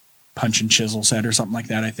punch and chisel set or something like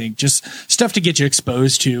that. I think just stuff to get you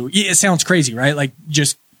exposed to. It sounds crazy, right? Like,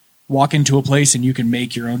 just walk into a place and you can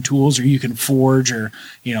make your own tools, or you can forge, or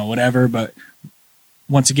whatever. But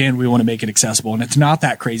once again, we want to make it accessible, and it's not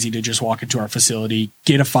that crazy to just walk into our facility,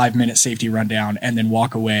 get a 5-minute safety rundown, and then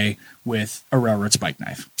walk away with a railroad spike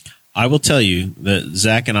knife. I will tell you that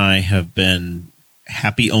Zach and I have been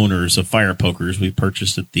happy owners of fire pokers we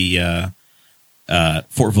purchased at the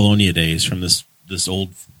Fort Valonia days from this old,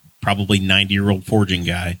 probably 90-year-old forging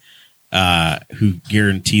guy who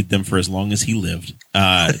guaranteed them for as long as he lived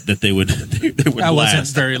that they would That last. wasn't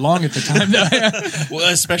very long at the time, though.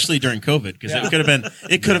 Well, especially during COVID, because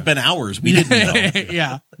it could have been hours. We didn't know.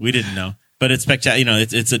 Yeah. We didn't know. But it's spectacular.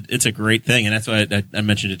 It's a great thing, and that's why I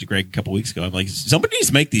mentioned it to Greg a couple weeks ago. I'm like, somebody needs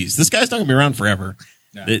to make these. This guy's not going to be around forever.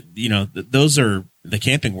 Yeah. Those are the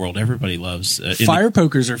camping world. Everybody loves fire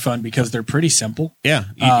pokers are fun because they're pretty simple. Yeah,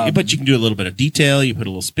 but you can do a little bit of detail. You put a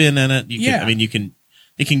little spin in it.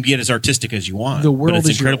 It can get as artistic as you want. The world but it's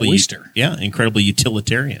is your oyster. Incredibly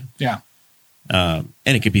utilitarian. Yeah. And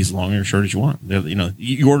it could be as long or short as you want.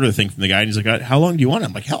 You order the thing from the guy, and he's like, "How long do you want it?"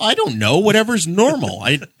 I'm like, "Hell, I don't know. Whatever's normal.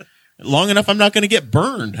 Long enough, I'm not going to get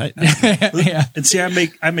burned." Yeah. And see,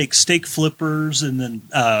 I make steak flippers, and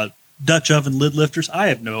then Dutch oven lid lifters.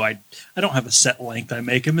 I don't have a set length I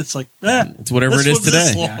make them. It's like, it's whatever it is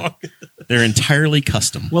today. Yeah. They're entirely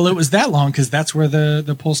custom. Well, it was that long because that's where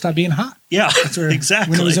the pole stopped being hot. Yeah, That's where,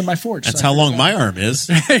 exactly. when it was in my forge. That's how long my arm is.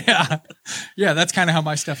 Yeah, that's kind of how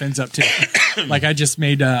my stuff ends up too. Like, I just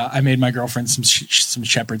made my girlfriend some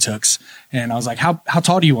shepherd's hooks, and I was like, how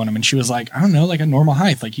tall do you want them? And she was like, I don't know, like a normal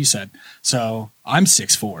height, like you said. So I'm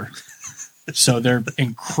 6'4", so they're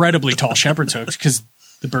incredibly tall shepherd's hooks because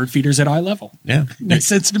the bird feeder's at eye level. Yeah, makes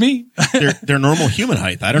sense to me. they're normal human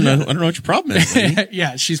height. I don't know what your problem is.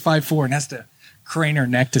 Yeah, she's 5'4" and has to crane her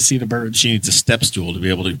neck to see the birds. She needs a step stool to be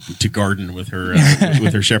able to garden with her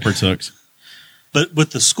with her shepherd's hooks. But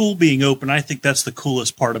with the school being open, I think that's the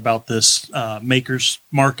coolest part about this makers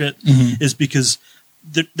market is because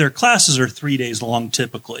their classes are 3 days long.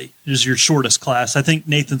 Typically, it is your shortest class. I think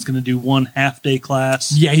Nathan's going to do 1 half-day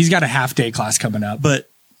class. Yeah, he's got a half-day class coming up. But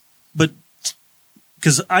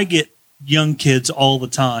because I get young kids all the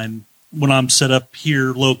time when I'm set up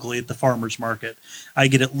here locally at the farmers market, I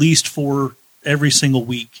get at least 4 every single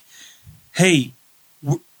week. Hey,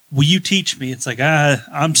 will you teach me? It's like,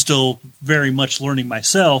 I'm still very much learning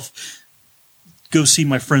myself. Go see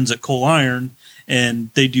my friends at Coal Iron, and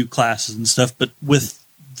they do classes and stuff. But with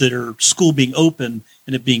their school being open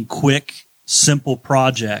and it being quick, simple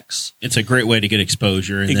projects, it's a great way to get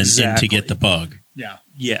exposure and then to get the bug. Yeah.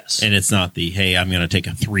 Yes. And it's not hey, I'm going to take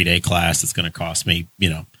a 3-day class that's going to cost me,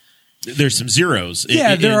 there's some zeros in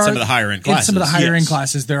some of the higher end classes. In some of the higher end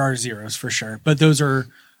classes, there are zeros for sure. But those are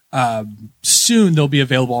soon they'll be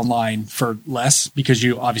available online for less because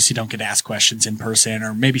you obviously don't get to ask questions in person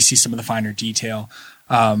or maybe see some of the finer detail.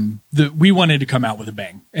 We wanted to come out with a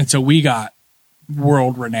bang. And so we got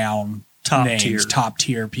world renowned top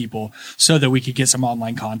tier people so that we could get some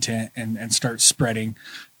online content and start spreading.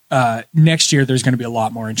 Next year, there's going to be a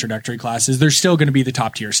lot more introductory classes. There's still going to be the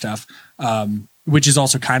top tier stuff. which is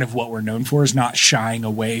also kind of what we're known for, is not shying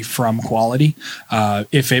away from quality.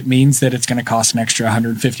 If it means that it's going to cost an extra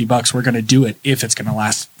 $150, we're going to do it if it's going to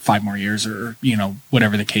last 5 more years or,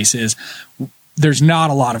 whatever the case is. There's not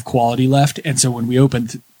a lot of quality left. And so when we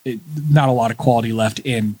opened, not a lot of quality left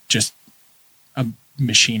in just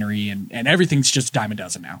machinery and everything's just a dime a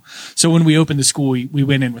dozen now. So when we opened the school, we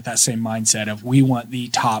went in with that same mindset of we want the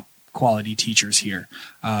top quality teachers here.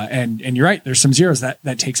 And you're right, there's some zeros that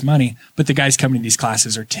takes money, but the guys coming to these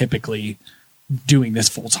classes are typically doing this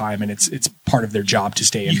full time, and it's part of their job to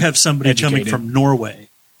stay. You have somebody educated. coming from Norway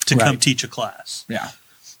to Right. come teach a class. Yeah,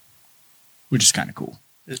 which is kind of cool.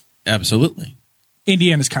 Absolutely.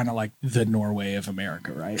 Indiana's kind of like the Norway of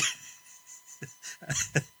America, right?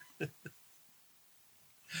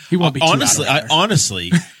 He won't be too honestly. out of there.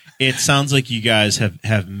 Honestly, it sounds like you guys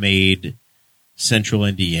have made Central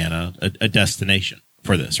Indiana a destination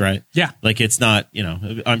for this, right? Yeah. Like it's not,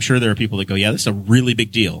 I'm sure there are people that go, yeah, this is a really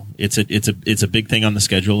big deal. It's a big thing on the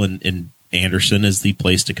schedule, and Anderson is the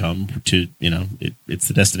place to come to, it's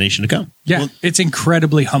the destination to come. Yeah, it's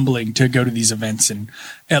incredibly humbling to go to these events in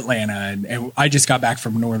Atlanta. And I just got back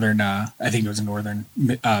from northern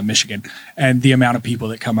Michigan, and the amount of people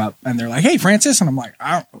that come up and they're like, "Hey, Francis," and I'm like,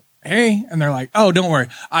 "Hey," and they're like, "Oh, don't worry,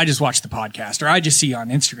 I just watched the podcast, or I just see you on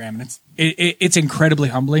Instagram." And it's incredibly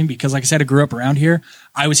humbling because, like I said, I grew up around here.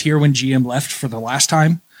 I was here when GM left for the last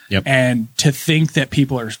time, Yep. and to think that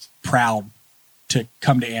people are proud to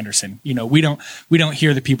come to Anderson. We don't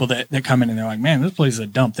hear the people that come in and they're like, "Man, this place is a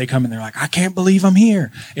dump." They come in, they're like, "I can't believe I'm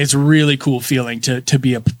here." It's a really cool feeling to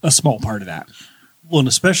be a small part of that. Well, and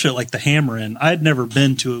especially like the Hammer-In. I'd never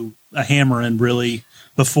been to a Hammer-In really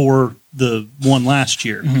before the one last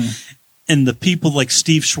year. Mm-hmm. And the people like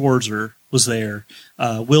Steve Schwarzer was there.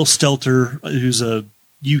 Will Stelter, who's a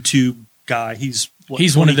YouTube guy. He's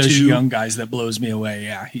One of those 22? young guys that blows me away.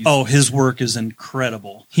 Yeah. His work is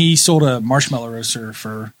incredible. He sold a marshmallow roaster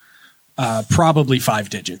for probably 5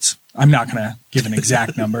 digits. I'm not going to give an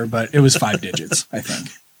exact number, but it was 5 digits, I think.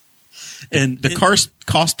 And The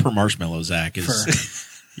cost per marshmallow, Zach, is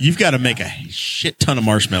you've got to make a shit ton of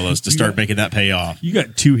marshmallows to start making that pay off. You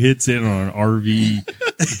got 2 hits in on an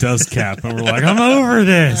RV dust cap, and we're like, I'm over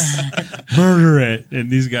this. Murder it. And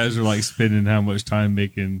these guys are like spending how much time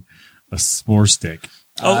making a s'more stick.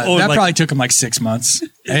 That probably took him like 6 months.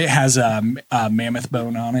 It has a mammoth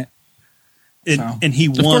bone on it. And he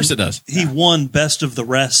won. Of course it does. He won Best of the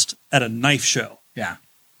Rest at a knife show. Yeah.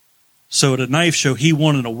 So at a knife show, he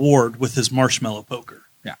won an award with his marshmallow poker.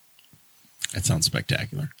 Yeah. That sounds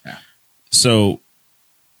spectacular. Yeah. So,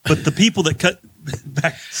 But the people that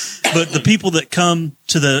the people that come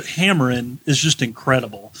to the Hammer-In is just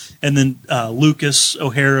incredible. And then Lucas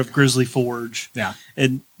O'Hare of Grizzly Forge. Yeah.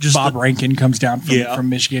 And just Bob Rankin comes down Yeah. from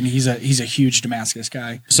Michigan. He's a huge Damascus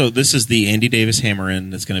guy. so this is the Andy Davis Hammer-In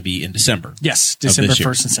that's going to be in December. Yes, December this year.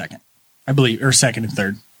 1st and 2nd, I believe, or 2nd and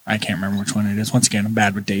 3rd. I can't remember which one it is. Once again, I'm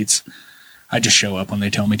bad with dates. I just show up when they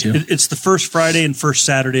tell me to. It's the first Friday and first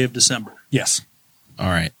Saturday of December. Yes. All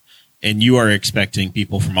right. And you are expecting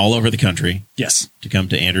people from all over the country Yes. to come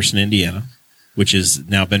to Anderson, Indiana, which has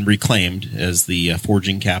now been reclaimed as the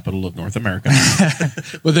forging capital of North America.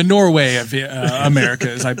 Well, the Norway of America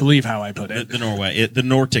is, I believe, how I put it. the Norway, the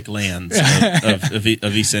Nordic lands of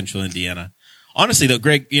East Central Indiana. Honestly, though,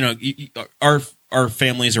 Greg, our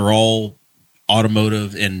families are all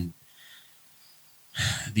automotive and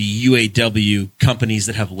the UAW companies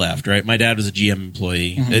that have left. Right, my dad was a GM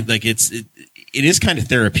employee. Mm-hmm. It is kind of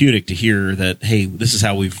therapeutic to hear that. Hey, this is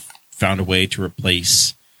how we've found a way to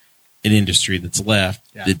replace an industry that's left.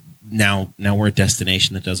 Yeah. That now we're a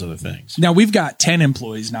destination that does other things. Now we've got 10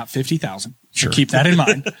 employees, not 50,000. Sure. So keep that in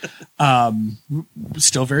mind.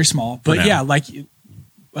 Still very small, but now. yeah, like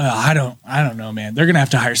I don't know, man. They're gonna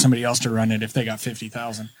have to hire somebody else to run it if they got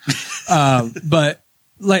 50,000. But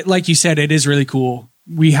like you said, it is really cool.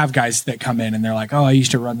 We have guys that come in and they're like, "Oh, I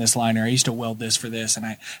used to run this line, or I used to weld this for this,"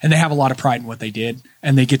 and they have a lot of pride in what they did,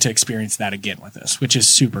 and they get to experience that again with us, which is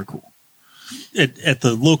super cool. At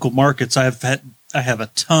the local markets, I have a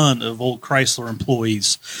ton of old Chrysler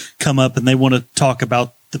employees come up and they want to talk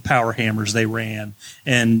about the power hammers they ran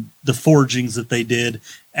and the forgings that they did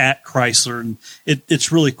at Chrysler. And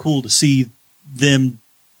it's really cool to see them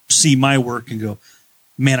see my work and go,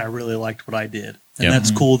 "Man, I really liked what I did." And Yep.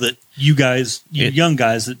 that's cool that you guys, young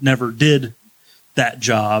guys that never did that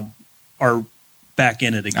job, are back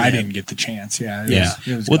in it again. I didn't get the chance. Yeah.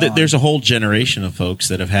 It was Well, gone. there's a whole generation of folks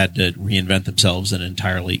that have had to reinvent themselves and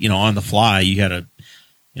entirely, on the fly. You had a,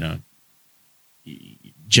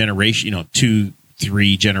 generation, 2,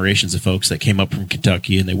 3 generations of folks that came up from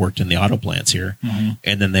Kentucky and they worked in the auto plants here,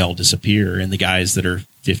 and then they all disappear. And the guys that are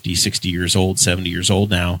 50, 60 years old, 70 years old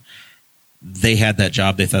now, they had that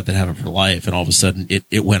job. They thought they'd have it for life. And all of a sudden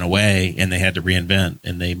it went away and they had to reinvent,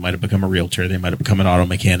 and they might have become a realtor. They might have become an auto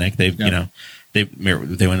mechanic. They've, you know, they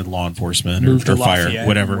went into law enforcement or fire,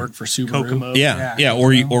 whatever. Worked for Subaru. Kokomo. Yeah.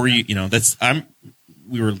 Or you know,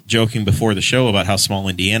 we were joking before the show about how small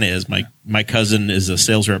Indiana is. My cousin is a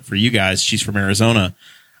sales rep for you guys. She's from Arizona.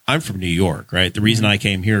 I'm from New York, right? The reason I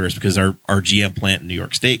came here is because our GM plant in New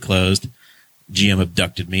York State closed. GM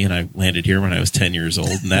abducted me, and I landed here when I was 10 years old,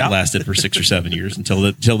 and that lasted for 6 or 7 years until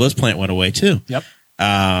this plant went away too. Yep.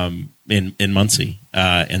 In Muncie,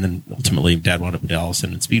 and then ultimately Dad wound up with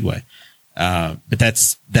Allison and Speedway. But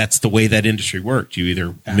that's the way that industry worked. You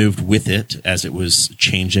either moved with it as it was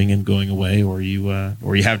changing and going away, or you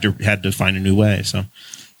had to find a new way. So,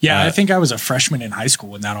 I think I was a freshman in high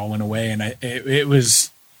school when that all went away, and it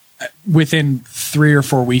was within 3 or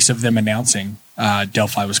 4 weeks of them announcing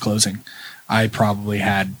Delphi was closing. I probably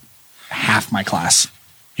had half my class.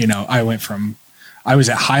 You know, I was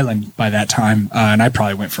at Highland by that time, and I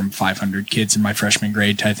probably went from 500 kids in my freshman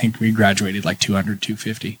grade to I think we graduated like 200,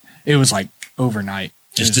 250. It was like overnight.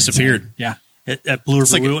 Just disappeared. Insane. Yeah. At Blue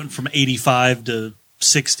River, we went from 85 to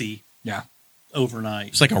 60. Yeah. Overnight.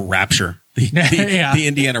 It's like a rapture. The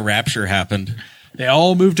Indiana rapture happened. They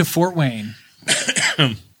all moved to Fort Wayne.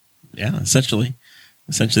 Yeah, essentially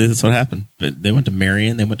that's what happened. But they went to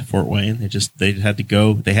Marion, they went to Fort Wayne. They had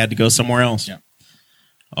to go somewhere else. Yeah.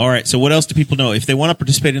 All right. So what else do people know? If they want to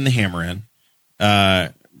participate in the Hammer In,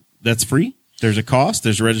 that's free. There's a cost.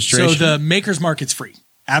 There's a registration. So the Maker's Market's free.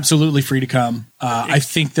 Absolutely free to come. I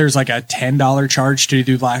think there's like a $10 charge to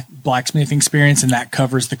do blacksmithing experience, and that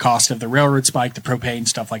covers the cost of the railroad spike, the propane,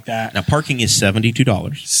 stuff like that. Now parking is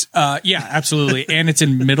 $72. Yeah, absolutely. And it's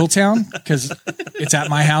in Middletown because it's at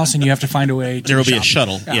my house and you have to find a way to There will be a shop.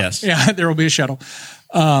 shuttle. Yeah. Yes. Yeah, there will be a shuttle.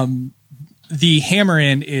 The Hammer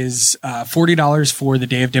In is $40 for the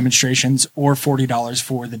day of demonstrations, or $40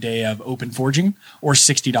 for the day of open forging, or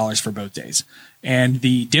 $60 for both days. And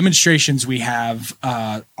the demonstrations we have,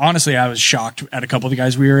 honestly, I was shocked at a couple of the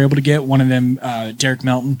guys we were able to get. One of them, Derek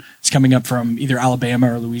Melton, is coming up from either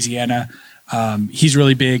Alabama or Louisiana. He's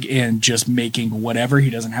really big in just making whatever. He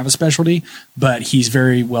doesn't have a specialty, but he's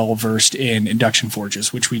very well versed in induction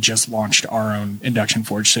forges, which we just launched our own induction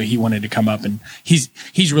forge. So he wanted to come up, and he's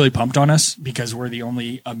really pumped on us because we're the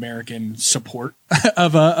only American support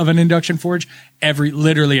of an induction forge.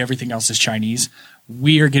 Literally everything else is Chinese.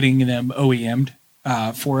 We are getting them OEM'd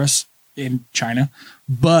for us in China,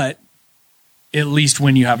 but at least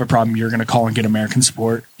when you have a problem, you're going to call and get American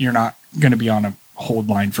support. You're not going to be on a hold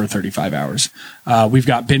line for 35 hours. We've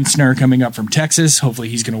got Ben Snur coming up from Texas. Hopefully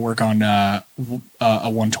he's going to work on a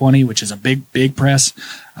 120, which is a big press.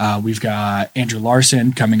 We've got Andrew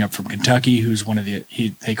Larson coming up from Kentucky, who's one of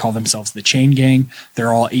they call themselves the Chain Gang.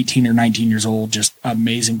 They're all 18 or 19 years old, just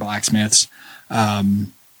amazing blacksmiths.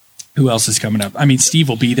 Who else is coming up? I mean, Steve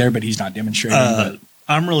will be there, but he's not demonstrating. But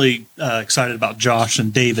I'm really excited about Josh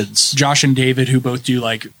and David, who both do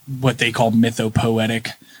like what they call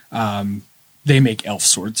mythopoetic. They make elf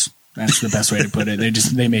swords. That's the best way to put it.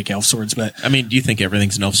 They make elf swords. But I mean, do you think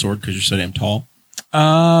everything's an elf sword because you're so damn tall?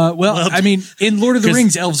 Well, I mean, in Lord of the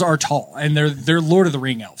Rings, elves are tall, and they're Lord of the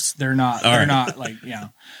Ring elves. They're not. Not like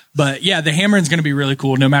But yeah, the Hammer In's going to be really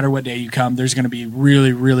cool. No matter what day you come, there's going to be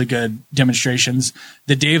really, really good demonstrations.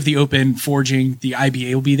 The day of the open forging, the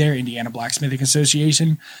IBA will be there, Indiana Blacksmithing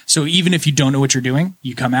Association. So even if you don't know what you're doing,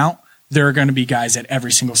 you come out. There are going to be guys at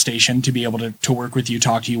every single station to be able to work with you,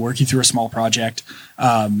 talk to you, work you through a small project.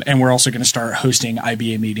 And we're also going to start hosting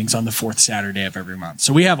IBA meetings on the 4th Saturday of every month.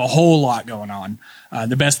 So we have a whole lot going on.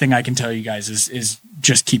 The best thing I can tell you guys is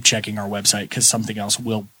just keep checking our website because something else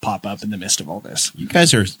will pop up in the midst of all this. You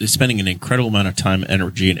guys are spending an incredible amount of time,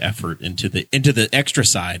 energy, and effort into the extra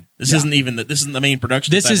side. This isn't the main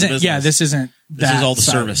production. This isn't. This is all the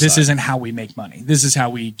service. This side. isn't how we make money. This is how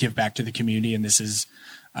we give back to the community, and this is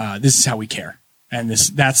how we care. And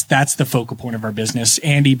that's the focal point of our business.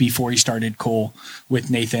 Andy, before he started Cole with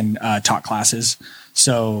Nathan, taught classes.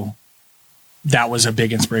 So that was a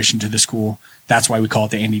big inspiration to the school. That's why we call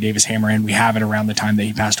it the Andy Davis Hammer In. We have it around the time that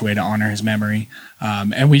he passed away to honor his memory.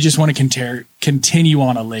 And we just want to continue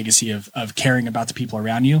on a legacy of caring about the people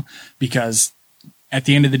around you, because at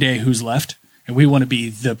the end of the day, who's left? And we want to be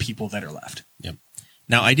the people that are left. Yep.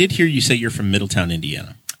 Now, I did hear you say you're from Middletown,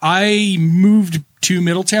 Indiana. I moved to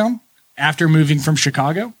Middletown after moving from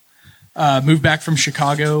Chicago. Moved back from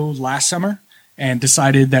Chicago last summer and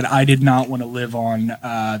decided that I did not want to live on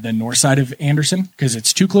the north side of Anderson because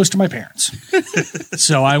it's too close to my parents.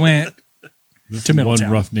 So I went to Middletown.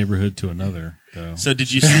 One rough neighborhood to another, though. So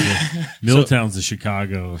did you see Middletown's the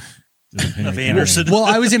Chicago Of Anderson. Well,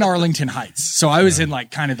 I was in Arlington Heights, so I was in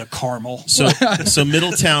like kind of the Carmel. So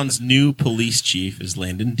Middletown's new police chief is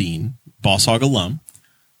Landon Dean, Boss Hog alum.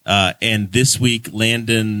 And this week,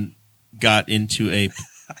 Landon got into a.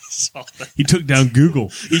 I saw that. He took down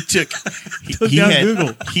Google.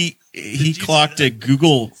 He clocked a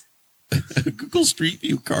Google Street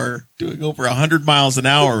View car doing over 100 miles an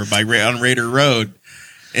hour on Raider Road,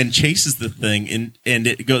 and chases the thing, and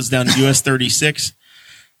it goes down to US 36.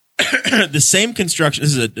 The same construction.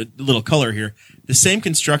 This is a little color here. The same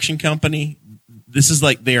construction company. This is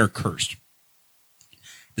like they are cursed.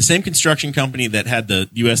 The same construction company that had the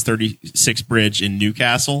US 36 bridge in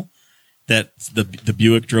Newcastle, that the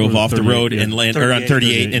Buick drove off the road and landed on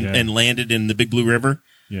 38 and landed in the Big Blue River.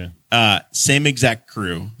 Yeah. Same exact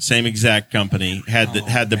crew, same exact company had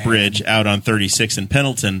the bridge out on 36 in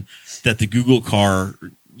Pendleton that the Google car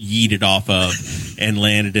yeeted off of and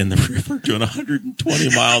landed in the river doing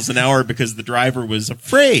 120 miles an hour because the driver was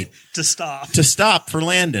afraid to stop for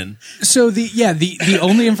Landon. So the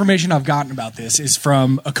only information I've gotten about this is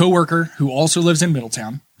from a coworker who also lives in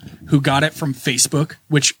Middletown, who got it from Facebook,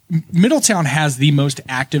 which Middletown has the most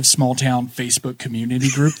active small town Facebook community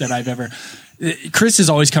group that I've ever. Chris is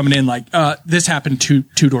always coming in like, this happened two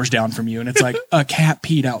doors down from you. And it's like a cat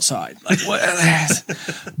peed outside. Like, what?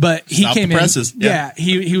 But he Stop came the in. presses. Yeah.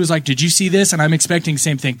 He was like, did you see this? And I'm expecting the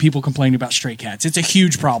same thing. People complaining about stray cats. It's a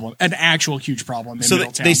huge problem, an actual huge problem in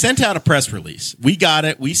Middletown. They sent out a press release. We got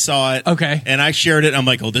it. We saw it. Okay. And I shared it. I'm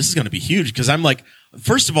like, oh, this is going to be huge. Because I'm like,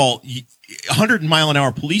 first of all,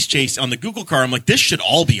 100-mile-an-hour police chase on the Google car. I'm like, this should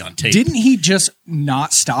all be on tape. Didn't he just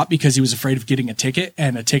not stop because he was afraid of getting a ticket,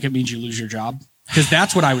 and a ticket means you lose your job? Because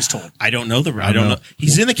that's what I was told. I don't know I don't know.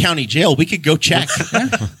 He's in the county jail. We could go check.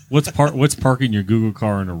 What's parking your Google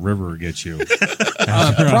car in a river get you?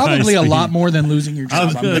 Probably a lot more than losing your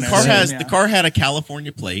job. The car had a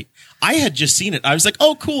California plate. I had just seen it. I was like,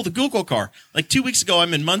 oh, cool, the Google car. Like 2 weeks ago,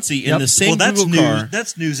 I'm in Muncie in the same Google car.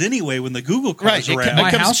 That's news anyway when the Google cars are around. My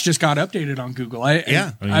house just got updated on Google.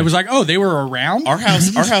 Yeah. I was like, oh, they were around? Our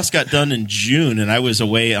house got done in June, and I was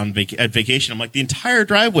away on at vacation. I'm like, the entire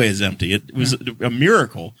driveway is empty. It was a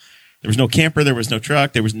miracle. There was no camper. There was no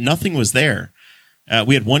truck. Nothing was there.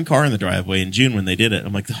 We had one car in the driveway in June when they did it.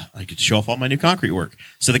 I'm like, I could show off all my new concrete work.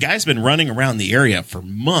 So the guy's been running around the area for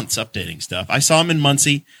months updating stuff. I saw him in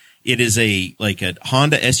Muncie. It is a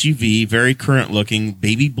Honda SUV, very current looking,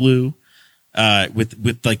 baby blue,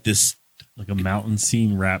 with like this, like a mountain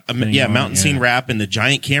scene wrap. Scene wrap, and the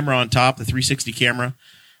giant camera on top, the 360 camera.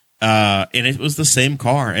 And it was the same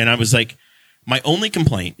car. And I was like, my only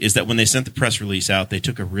complaint is that when they sent the press release out, they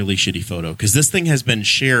took a really shitty photo, because this thing has been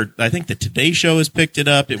shared. I think the Today Show has picked it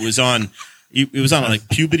up. It was on like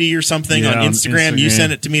Puberty or something on Instagram. You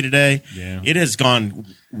sent it to me today. Yeah. It has gone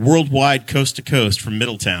worldwide, coast to coast from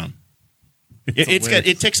Middletown.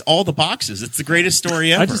 It ticks all the boxes. It's the greatest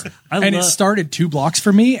story ever. It started 2 blocks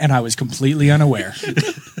from me, and I was completely unaware.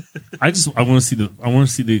 I want to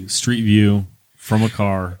see the street view from a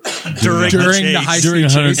car during the high during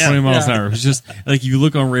speed 120 chase. miles an hour. It's just like you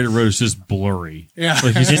look on Raider Road, it's just blurry. Yeah,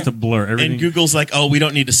 like it's just a blur. Everything. And Google's like, oh, we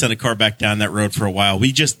don't need to send a car back down that road for a while.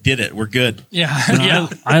 We just did it. We're good. Yeah.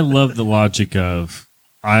 I love the logic of,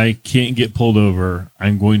 I can't get pulled over,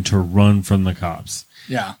 I'm going to run from the cops.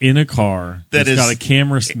 Yeah. In a car that's got a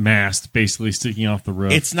camera mast basically sticking off the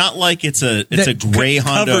road. It's not like it's a gray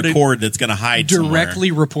Honda Accord that's going to hide directly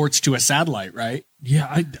somewhere. Reports to a satellite, right?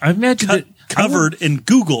 Yeah, I imagine it covered in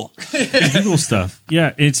Google. Google stuff.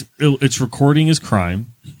 Yeah, it's recording his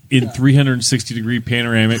crime in 360-degree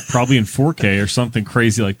panoramic, probably in 4K or something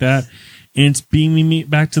crazy like that. And it's beaming me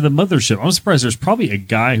back to the mothership. I'm surprised there's probably a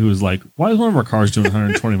guy who was like, why is one of our cars doing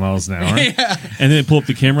 120 miles an hour? Yeah. And then pull up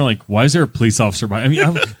the camera like, why is there a police officer by? I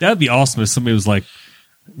mean, that'd be awesome if somebody was like,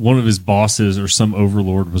 one of his bosses or some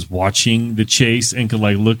overlord was watching the chase and could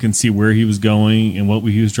like look and see where he was going and what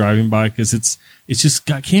he was driving by, because it's just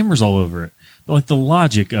got cameras all over it. But like the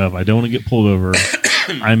logic of, I don't want to get pulled over,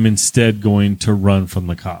 I'm instead going to run from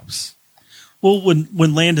the cops. Well,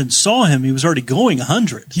 when Landon saw him, he was already going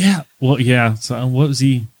 100. Yeah. Well, yeah. So what was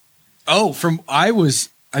he? Oh, I was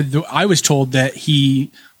told that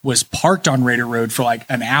he was parked on Raider Road for like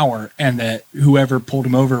an hour, and that whoever pulled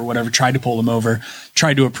him over or whatever tried to pull him over,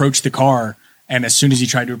 tried to approach the car. And as soon as he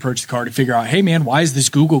tried to approach the car to figure out, hey man, why is this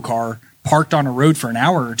Google car parked on a road for an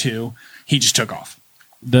hour or two? He just took off.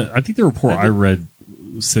 I think the report I read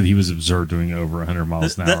said he was observed doing over 100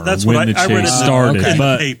 miles an hour. That's when what the I read chase started. in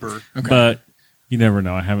But, the paper. But You never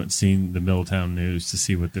know. I haven't seen the Middletown news to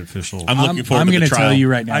see what the official. I'm looking forward I'm to the going to trial. tell you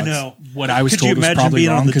right now. I know. What I was Could you told was imagine probably being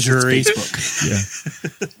on wrong the because jury? it's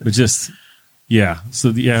Facebook. Yeah, but just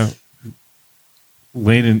So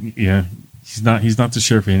Landon. Yeah, he's not the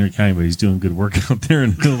sheriff of Henry County, but he's doing good work out there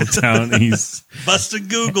in Middletown. And he's Busted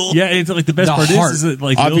Google. yeah. It's like the best The part heart. is that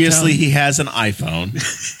like Obviously, Middletown- he has an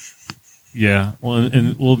iPhone. Yeah, well,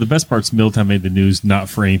 the best part's Middletown made the news not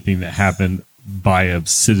for anything that happened by a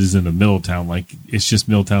citizen of Middletown. Like it's just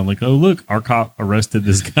Middletown. Like, oh look, our cop arrested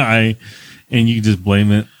this guy, and you can just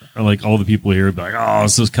blame it. Or like all the people here would be like, oh,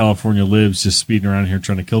 it's those California libs just speeding around here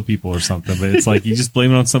trying to kill people or something. But it's like you just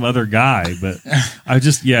blame it on some other guy. But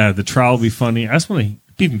the trial will be funny. I just want to.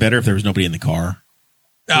 It'd be even better if there was nobody in the car.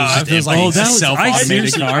 It feels like Oh, a that was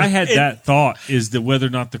self-automated car. I had that thought is that whether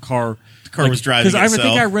or not the car was driving because I itself.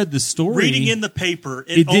 think I read the story. Reading in the paper,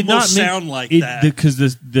 it did almost not sound like that because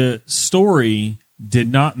the story did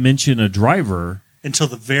not mention a driver until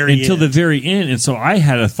the very end. And so I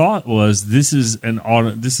had a thought was this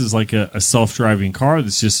is like a self-driving car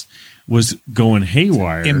that's just was going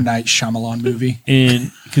haywire. M. Night Shyamalan movie.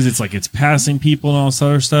 And because it's like it's passing people and all this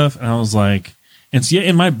other stuff, and I was like, and so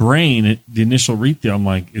in my brain, the initial read through, I'm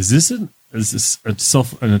like, is this an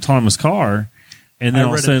autonomous car? And then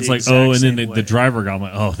all of a sudden it's like, oh, and then the driver got, I'm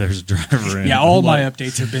like, oh, there's a driver in. Yeah, all my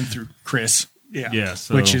updates have been through Chris, Yeah.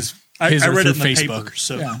 So, which is I his or read it through in the Facebook. paper.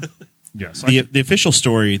 So Yeah. so The official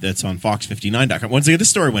story that's on Fox59.com. Once again, this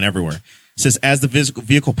story went everywhere. It says, as the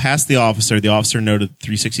vehicle passed the officer noted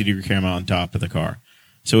 360-degree camera on top of the car.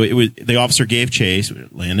 So the officer gave chase,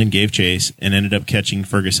 Landon gave chase, and ended up catching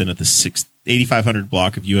Ferguson at the 8500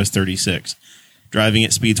 block of US 36, driving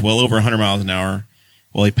at speeds well over 100 miles an hour,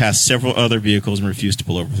 while he passed several other vehicles and refused to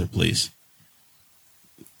pull over for the police.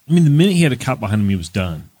 I mean, the minute he had a cop behind him, he was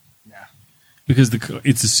done. Yeah. Because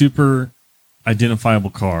it's a super identifiable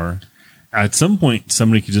car. At some point,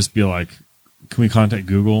 somebody could just be like, can we contact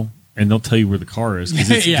Google? And they'll tell you where the car is.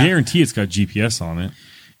 Because it's Yeah. guarantee it's got GPS on it.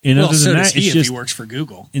 And Well, other so than does that, he it's if just, he works for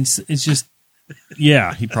Google. it's just,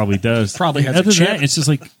 yeah, he probably does. Probably has a Other than chip. that, it's just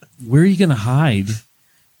like, where are you going to hide?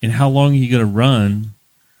 And how long are you going to run?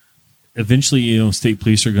 Eventually, state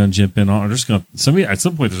police are going to jump in on. Or just going somebody at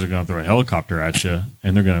some point they're going to throw a helicopter at you,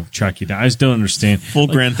 and they're going to track you down. I just don't understand. Full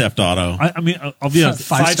Grand Theft Auto. I mean, I'll be honest.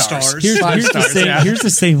 5 stars. Here's, 5 here's the stars, same. yeah. Here's the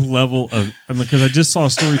same level of because I just saw a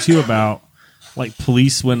story too about like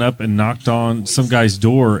police went up and knocked on some guy's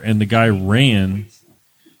door, and the guy ran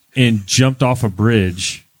and jumped off a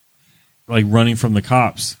bridge, like running from the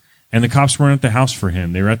cops. And the cops weren't at the house for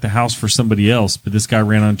him; they were at the house for somebody else. But this guy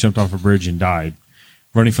ran on, jumped off a bridge, and died,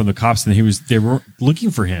 running from the cops. And they were looking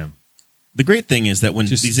for him. The great thing is that when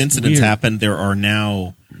Just these incidents weird. happen, there are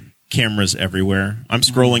now cameras everywhere. I'm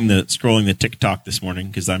scrolling the TikTok this morning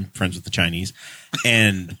because I'm friends with the Chinese,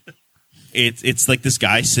 and it's like this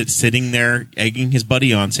guy sitting there egging his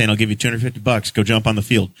buddy on, saying, "I'll give you $250, go jump on the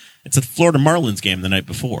field." It's a Florida Marlins game the night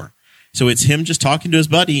before, so it's him just talking to his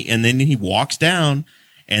buddy, and then he walks down,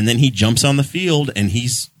 and then he jumps on the field, and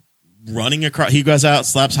he's running across. He goes out,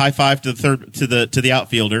 slaps high five to the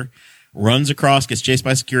outfielder, runs across, gets chased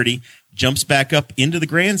by security, jumps back up into the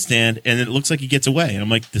grandstand, and it looks like he gets away. And I'm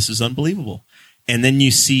like, this is unbelievable. And then you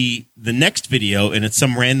see the next video, and it's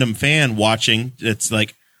some random fan watching. It's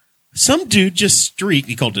like some dude just streaked.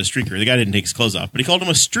 He called it a streaker. The guy didn't take his clothes off, but he called him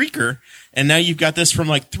a streaker. And now you've got this from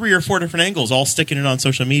like 3 or 4 different angles, all sticking it on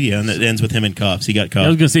social media, and it ends with him in cuffs. He got cuffed. I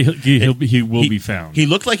was going to say he will be found. He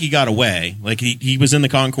looked like he got away. Like he was in the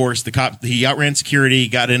concourse. The cop, he outran security,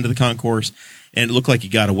 got into the concourse, and it looked like he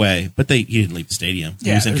got away. But he didn't leave the stadium.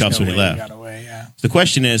 He was in there's cuffs no when he way left. got away, yeah. The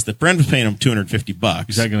question is, the friend was paying him $250.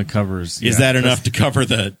 Is that going to cover his? Is that enough to cover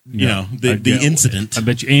the the incident? I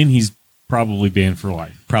bet you, and he's probably banned for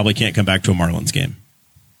life. Probably can't come back to a Marlins game.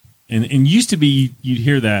 And used to be, you'd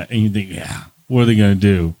hear that and you'd think, yeah, what are they going to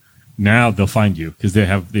do? Now they'll find you because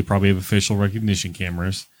they probably have facial recognition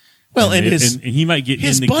cameras. Well, and he might get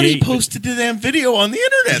his in the buddy gate. posted the damn video on the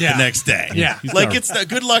internet Yeah. the next day. Yeah. Like it's not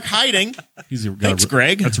good luck hiding. Thanks,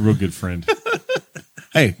 Greg. That's a real good friend.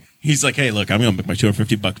 Hey, he's like, hey, look, I'm going to make my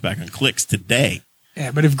 $250 back on clicks today.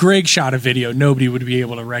 Yeah, but if Greg shot a video, nobody would be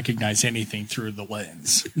able to recognize anything through the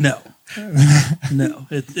lens. No.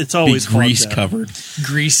 It's Be always grease fogged up. covered.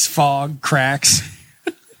 Grease, fog, cracks.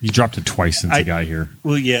 You dropped it twice since the guy here.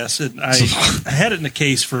 Well, yes. And I had it in a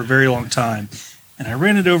case for a very long time, and I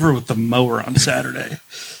ran it over with the mower on Saturday.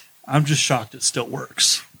 I'm just shocked it still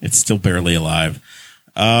works. It's still barely alive.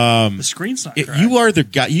 The screen's not cracked. You are the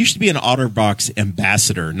guy. You used to be an OtterBox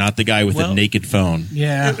ambassador, not the guy with a Well- naked phone.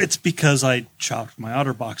 Yeah. It's because I chopped my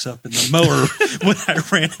OtterBox up in the mower when I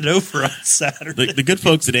ran it over on Saturday. The good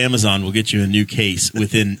folks at Amazon will get you a new case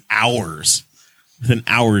within hours. Within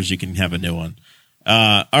hours, you can have a new one.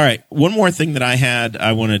 All right. One more thing that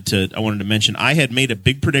I wanted to mention. I had made a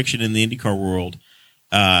big prediction in the IndyCar world.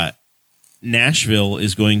 Nashville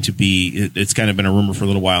is going to be, it's kind of been a rumor for a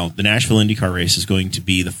little while. The Nashville IndyCar race is going to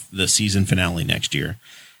be the season finale next year.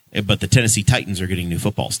 But the Tennessee Titans are getting a new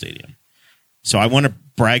football stadium. So I want to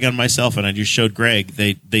brag on myself, and I just showed Greg.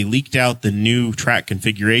 They leaked out the new track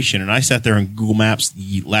configuration, and I sat there on Google Maps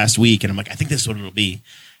last week, and I'm like, I think this is what it'll be,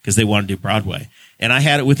 because they want to do Broadway. And I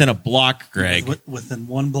had it within a block, Greg. Within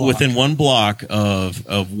one block. Within one block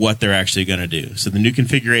of what they're actually going to do. So the new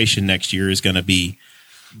configuration next year is going to be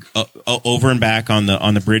over and back on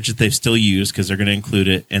the bridge that they've still used, because they're going to include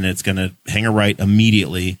it, and it's going to hang a right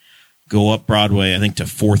immediately, go up Broadway, I think to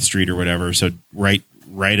 4th Street or whatever. So right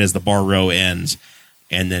as the bar row ends,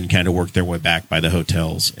 and then kind of work their way back by the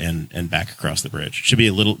hotels and back across the bridge. Should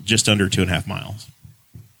be just under 2.5 miles.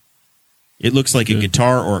 It looks like a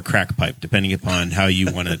guitar or a crack pipe, depending upon how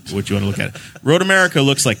you want to, what you want to look at it. Road America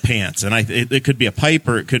looks like pants, and it could be a pipe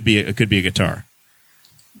or it could be a guitar.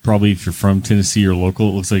 Probably if you're from Tennessee or local,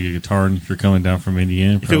 it looks like a guitar, and if you're coming down from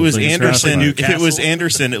Indiana, if it was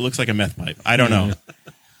Anderson, it looks like a meth pipe. I don't know.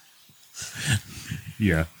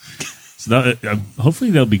 Yeah. So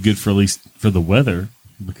hopefully that'll be good for at least for the weather,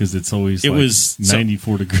 because it's always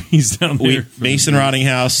 94 degrees down there. Mason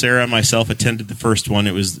Rottinghouse, Sarah, and myself attended the first one.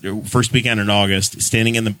 It was the first weekend in August,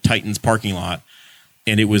 standing in the Titans parking lot,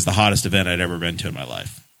 and it was the hottest event I'd ever been to in my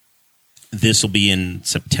life. This will be in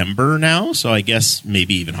September now, so I guess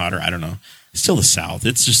maybe even hotter. I don't know. It's still the South.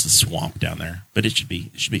 It's just a swamp down there, but it should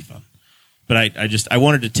be fun. But I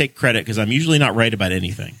wanted to take credit, because I'm usually not right about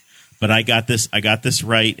anything. But I got this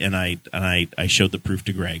right, and I showed the proof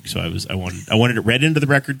to Greg. So I wanted it read into the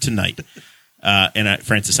record tonight.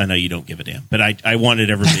 Francis, I know you don't give a damn, but I wanted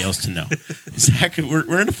everybody else to know. Zach,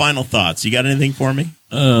 we're into final thoughts. You got anything for me?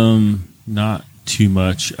 Not too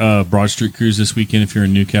much. Broad Street Cruise this weekend. If you're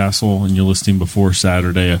in Newcastle and you're listening before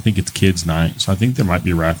Saturday, I think it's kids' night, so I think there might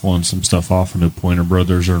be raffling some stuff off. I know Pointer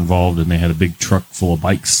Brothers are involved, and they had a big truck full of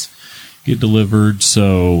bikes get delivered.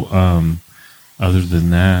 So other than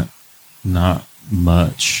that, not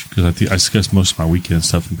much, because I discussed most of my weekend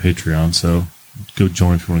stuff in Patreon, so go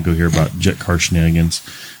join if you want to go hear about jet car shenanigans.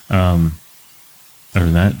 Other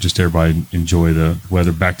than that, just everybody enjoy the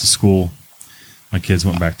weather. Back to school. My kids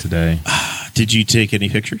went back today. Did you take any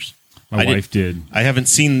pictures? My wife did. I haven't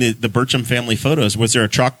seen the Burcham family photos. Was there a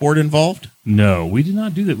chalkboard involved? No, we did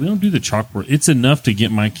not do that. We don't do the chalkboard. It's enough to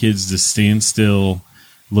get my kids to stand still,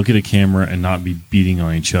 look at a camera, and not be beating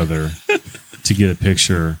on each other to get a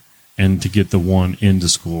picture. And to get the one into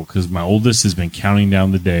school, because my oldest has been counting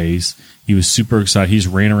down the days. He was super excited. He's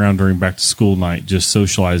ran around during back to school night, just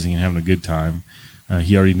socializing and having a good time.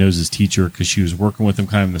 He already knows his teacher, because she was working with him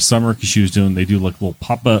kind of in the summer, because they do like little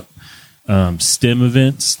pop-up STEM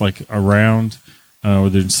events like around where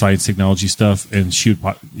they're science technology stuff, and she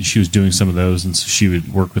was doing some of those, and so she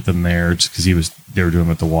would work with them there just because they were doing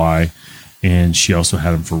them at the Y, and she also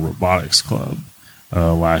had him for robotics club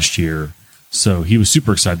last year. So he was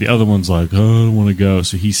super excited. The other one's like, oh, I don't want to go.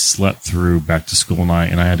 So he slept through back to school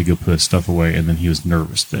night, and I had to go put his stuff away. And then he was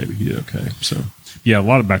nervous today, but he did okay. So yeah, a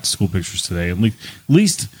lot of back to school pictures today. At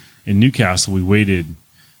least in Newcastle, we waited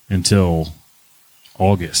until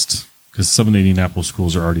August, because some of the Indianapolis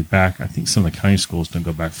schools are already back. I think some of the county schools don't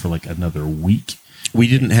go back for like another week. We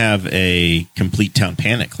didn't have a complete town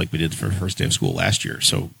panic like we did for the first day of school last year.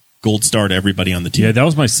 So gold star to everybody on the team. Yeah, that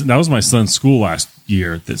was my son's school last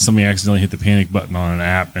year, that somebody accidentally hit the panic button on an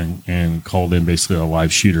app and called in basically a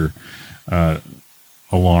live shooter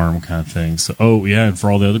alarm kind of thing. So, and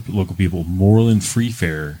for all the other local people, Moreland Free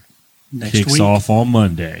Fair kicks off on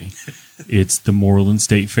Monday. It's the Moreland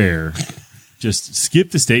State Fair. Just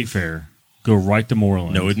skip the state fair. Go right to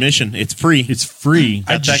Moreland. No admission. It's free. It's free.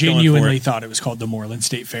 I genuinely thought it was called the Moreland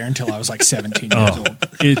State Fair until I was like 17 years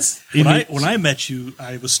old. When I met you,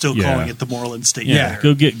 I was still calling it the Moreland State Fair.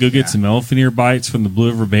 Go get some elephant ear bites from the Blue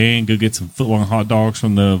River Band. Go get some footlong hot dogs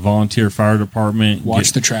from the volunteer fire department.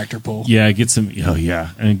 Watch the tractor pull. Yeah, get some. Oh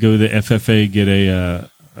yeah, and go to the FFA. Get a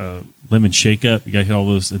lemon shake up. You got to hit all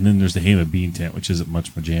those, and then there's the ham and bean tent, which isn't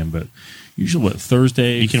much my jam, but. Usually,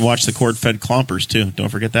 Thursday? You can watch the cord-fed clompers, too. Don't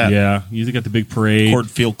forget that. Yeah. You got the big parade.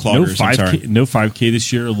 Cord-field cloggers, No 5K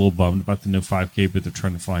this year. A little bummed about the no 5K, but they're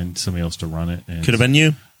trying to find somebody else to run it. Could have been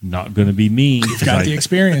you. Not going to be me. You've got the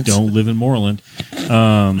experience. Don't live in Moreland.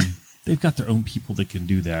 They've got their own people that can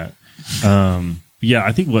do that. Yeah,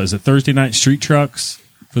 I think, Thursday night, street trucks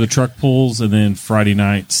for the truck pulls, and then Friday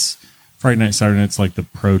night, Saturday nights, like the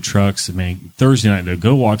pro trucks. I mean, Thursday night, though,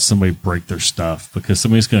 go watch somebody break their stuff, because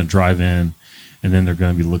somebody's going to drive in and then they're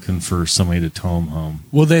going to be looking for somebody to tow them home.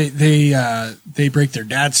 Well, they break their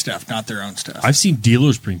dad's stuff, not their own stuff. I've seen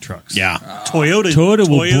dealers bring trucks. Yeah. Toyota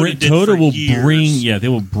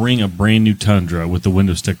will bring a brand new Tundra with the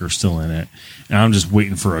window sticker still in it, and I'm just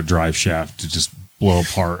waiting for a drive shaft to just blow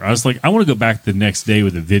apart. I was like, I want to go back the next day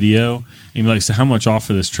with a video and be like, so how much off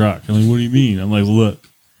for this truck? I'm like, what do you mean? I'm like, look,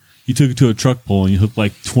 you took it to a truck pull and you hooked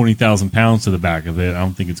like 20,000 pounds to the back of it. I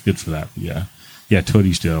don't think it's good for that. But yeah, Toyota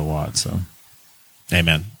used to do that a lot. So, hey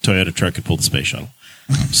man, Toyota truck could pull the space shuttle.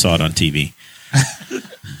 Saw it on TV.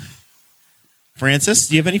 Francis,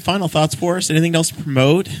 do you have any final thoughts for us? Anything else to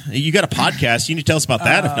promote? You got a podcast. You need to tell us about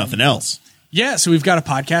that, if nothing else. Yeah, so we've got a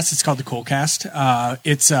podcast. It's called the Coalcast.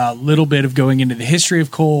 It's a little bit of going into the history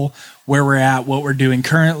of coal, where we're at, what we're doing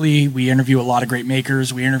currently. We interview a lot of great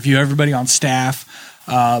makers. We interview everybody on staff.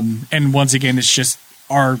 And once again, it's just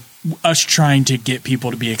us trying to get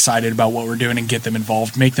people to be excited about what we're doing and get them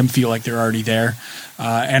involved, make them feel like they're already there.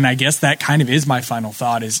 And I guess that kind of is my final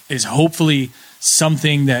thought is hopefully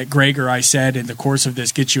something that Greg or I said in the course of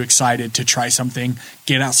this gets you excited to try something,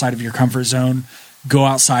 get outside of your comfort zone, go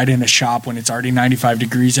outside in a shop when it's already 95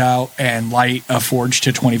 degrees out and light a forge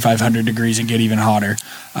to 2,500 degrees and get even hotter.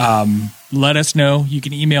 Let us know. You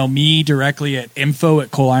can email me directly at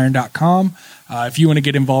info@coaliron.com. If you want to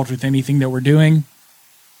get involved with anything that we're doing,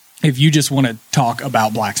 if you just want to talk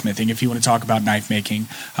about blacksmithing, if you want to talk about knife making,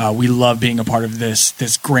 we love being a part of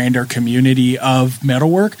this grander community of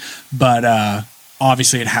metalwork, but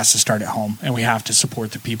obviously it has to start at home, and we have to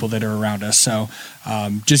support the people that are around us. So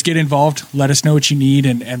just get involved, let us know what you need,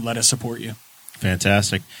 and let us support you.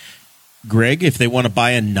 Fantastic. Greg, if they want to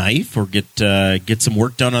buy a knife or get some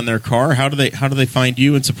work done on their car, how do they find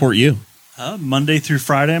you and support you? Monday through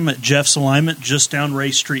Friday, I'm at Jeff's Alignment just down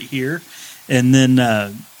Ray Street here. And then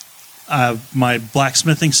my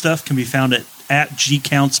blacksmithing stuff can be found at G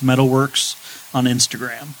Kountz Metalworks on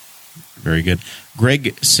Instagram. Very good.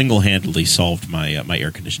 Greg single-handedly solved my my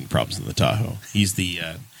air conditioning problems in the Tahoe. He's the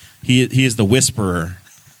he is the whisperer,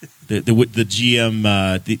 the GM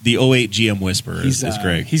the 08 GM whisperer is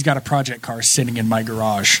Greg. He's got a project car sitting in my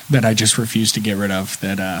garage that I just refuse to get rid of.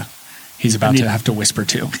 That he's about to have to whisper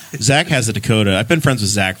to. Zach has a Dakota. I've been friends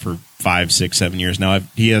with Zach for 5, 6, 7 years now.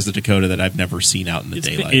 He has the Dakota that I've never seen out in the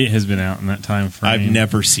daylight. It has been out in that time frame. I've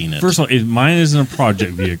never seen it. First of all, mine isn't a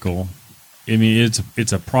project vehicle. I mean,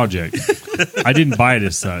 it's a project. I didn't buy it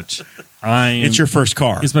as such. It's your first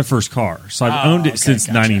car. It's my first car. So I've owned it since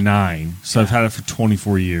 99. So I've had it for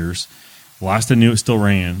 24 years. Last I knew, it still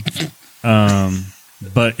ran.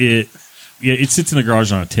 But it sits in the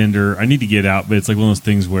garage on a tender. I need to get out, but it's like one of those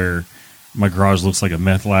things where my garage looks like a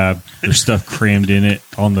meth lab. There's stuff crammed in it.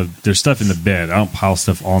 There's stuff in the bed. I don't pile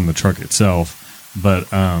stuff on the truck itself,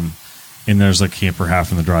 but and there's like camper half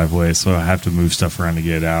in the driveway, so I have to move stuff around to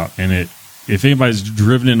get it out. And if anybody's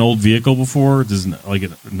driven an old vehicle before, it's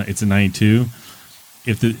a 92.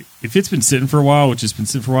 If it's been sitting for a while, which it's been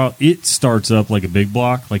sitting for a while, it starts up like a big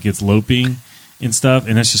block, like it's loping and stuff,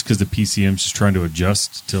 and that's just because the PCM's just trying to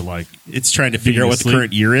adjust to like it's trying to figure out what the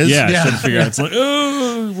current year is. Yeah, it's trying to figure out. It's like,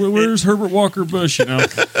 oh, where's Herbert Walker Bush?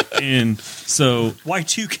 And so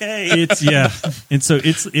Y2K. And so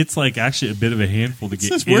it's like actually a bit of a handful to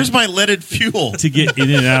get. Where's my leaded fuel to get in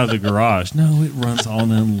and out of the garage? No, it runs on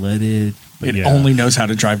unleaded. But it only knows how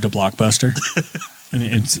to drive to Blockbuster. And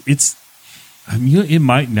it's. I mean, it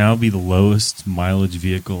might now be the lowest mileage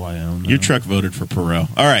vehicle I own. Your truck voted for Perot.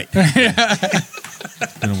 All right.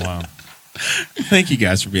 It's been a while. Thank you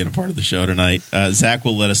guys for being a part of the show tonight. Zach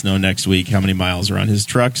will let us know next week how many miles are on his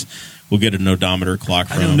trucks. We'll get an odometer clock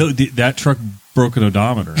from him. No, that truck broke an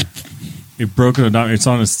odometer. It broke an odometer. It's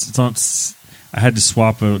on. I had to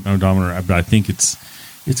swap an odometer, but I think it's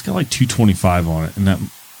got like 225 on it, and that.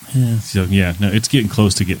 It's getting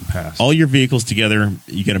close to getting past. All your vehicles together,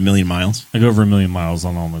 you get 1 million miles? I go over 1 million miles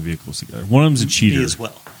on all my vehicles together. One of them's a cheater. Me as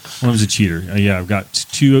well. One of them's a cheater. I've got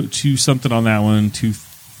two something on that one,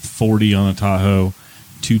 240 on a Tahoe,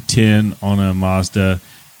 210 on a Mazda,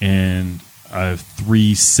 and I have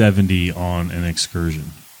 370 on an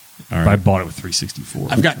Excursion. All right. I bought it with 364.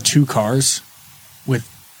 I've got 2 cars with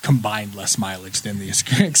combined less mileage than the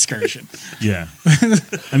Excursion. Yeah.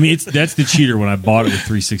 I mean, that's the cheater when I bought it with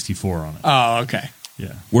 364 on it. Oh, okay.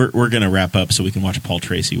 Yeah. We're going to wrap up so we can watch Paul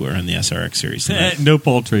Tracy. We're in the SRX series tonight. No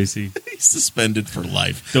Paul Tracy. He's suspended for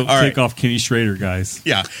life. Don't take off Kenny Schrader, guys.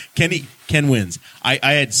 Yeah. Ken wins. I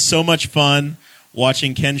had so much fun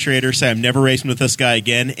watching Ken Schrader say, I'm never racing with this guy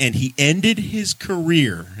again, and he ended his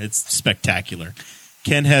career. It's spectacular.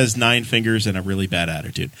 Ken has 9 fingers and a really bad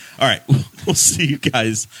attitude. All right, we'll see you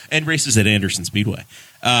guys, and races at Anderson Speedway.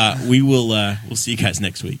 We'll see you guys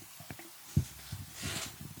next week.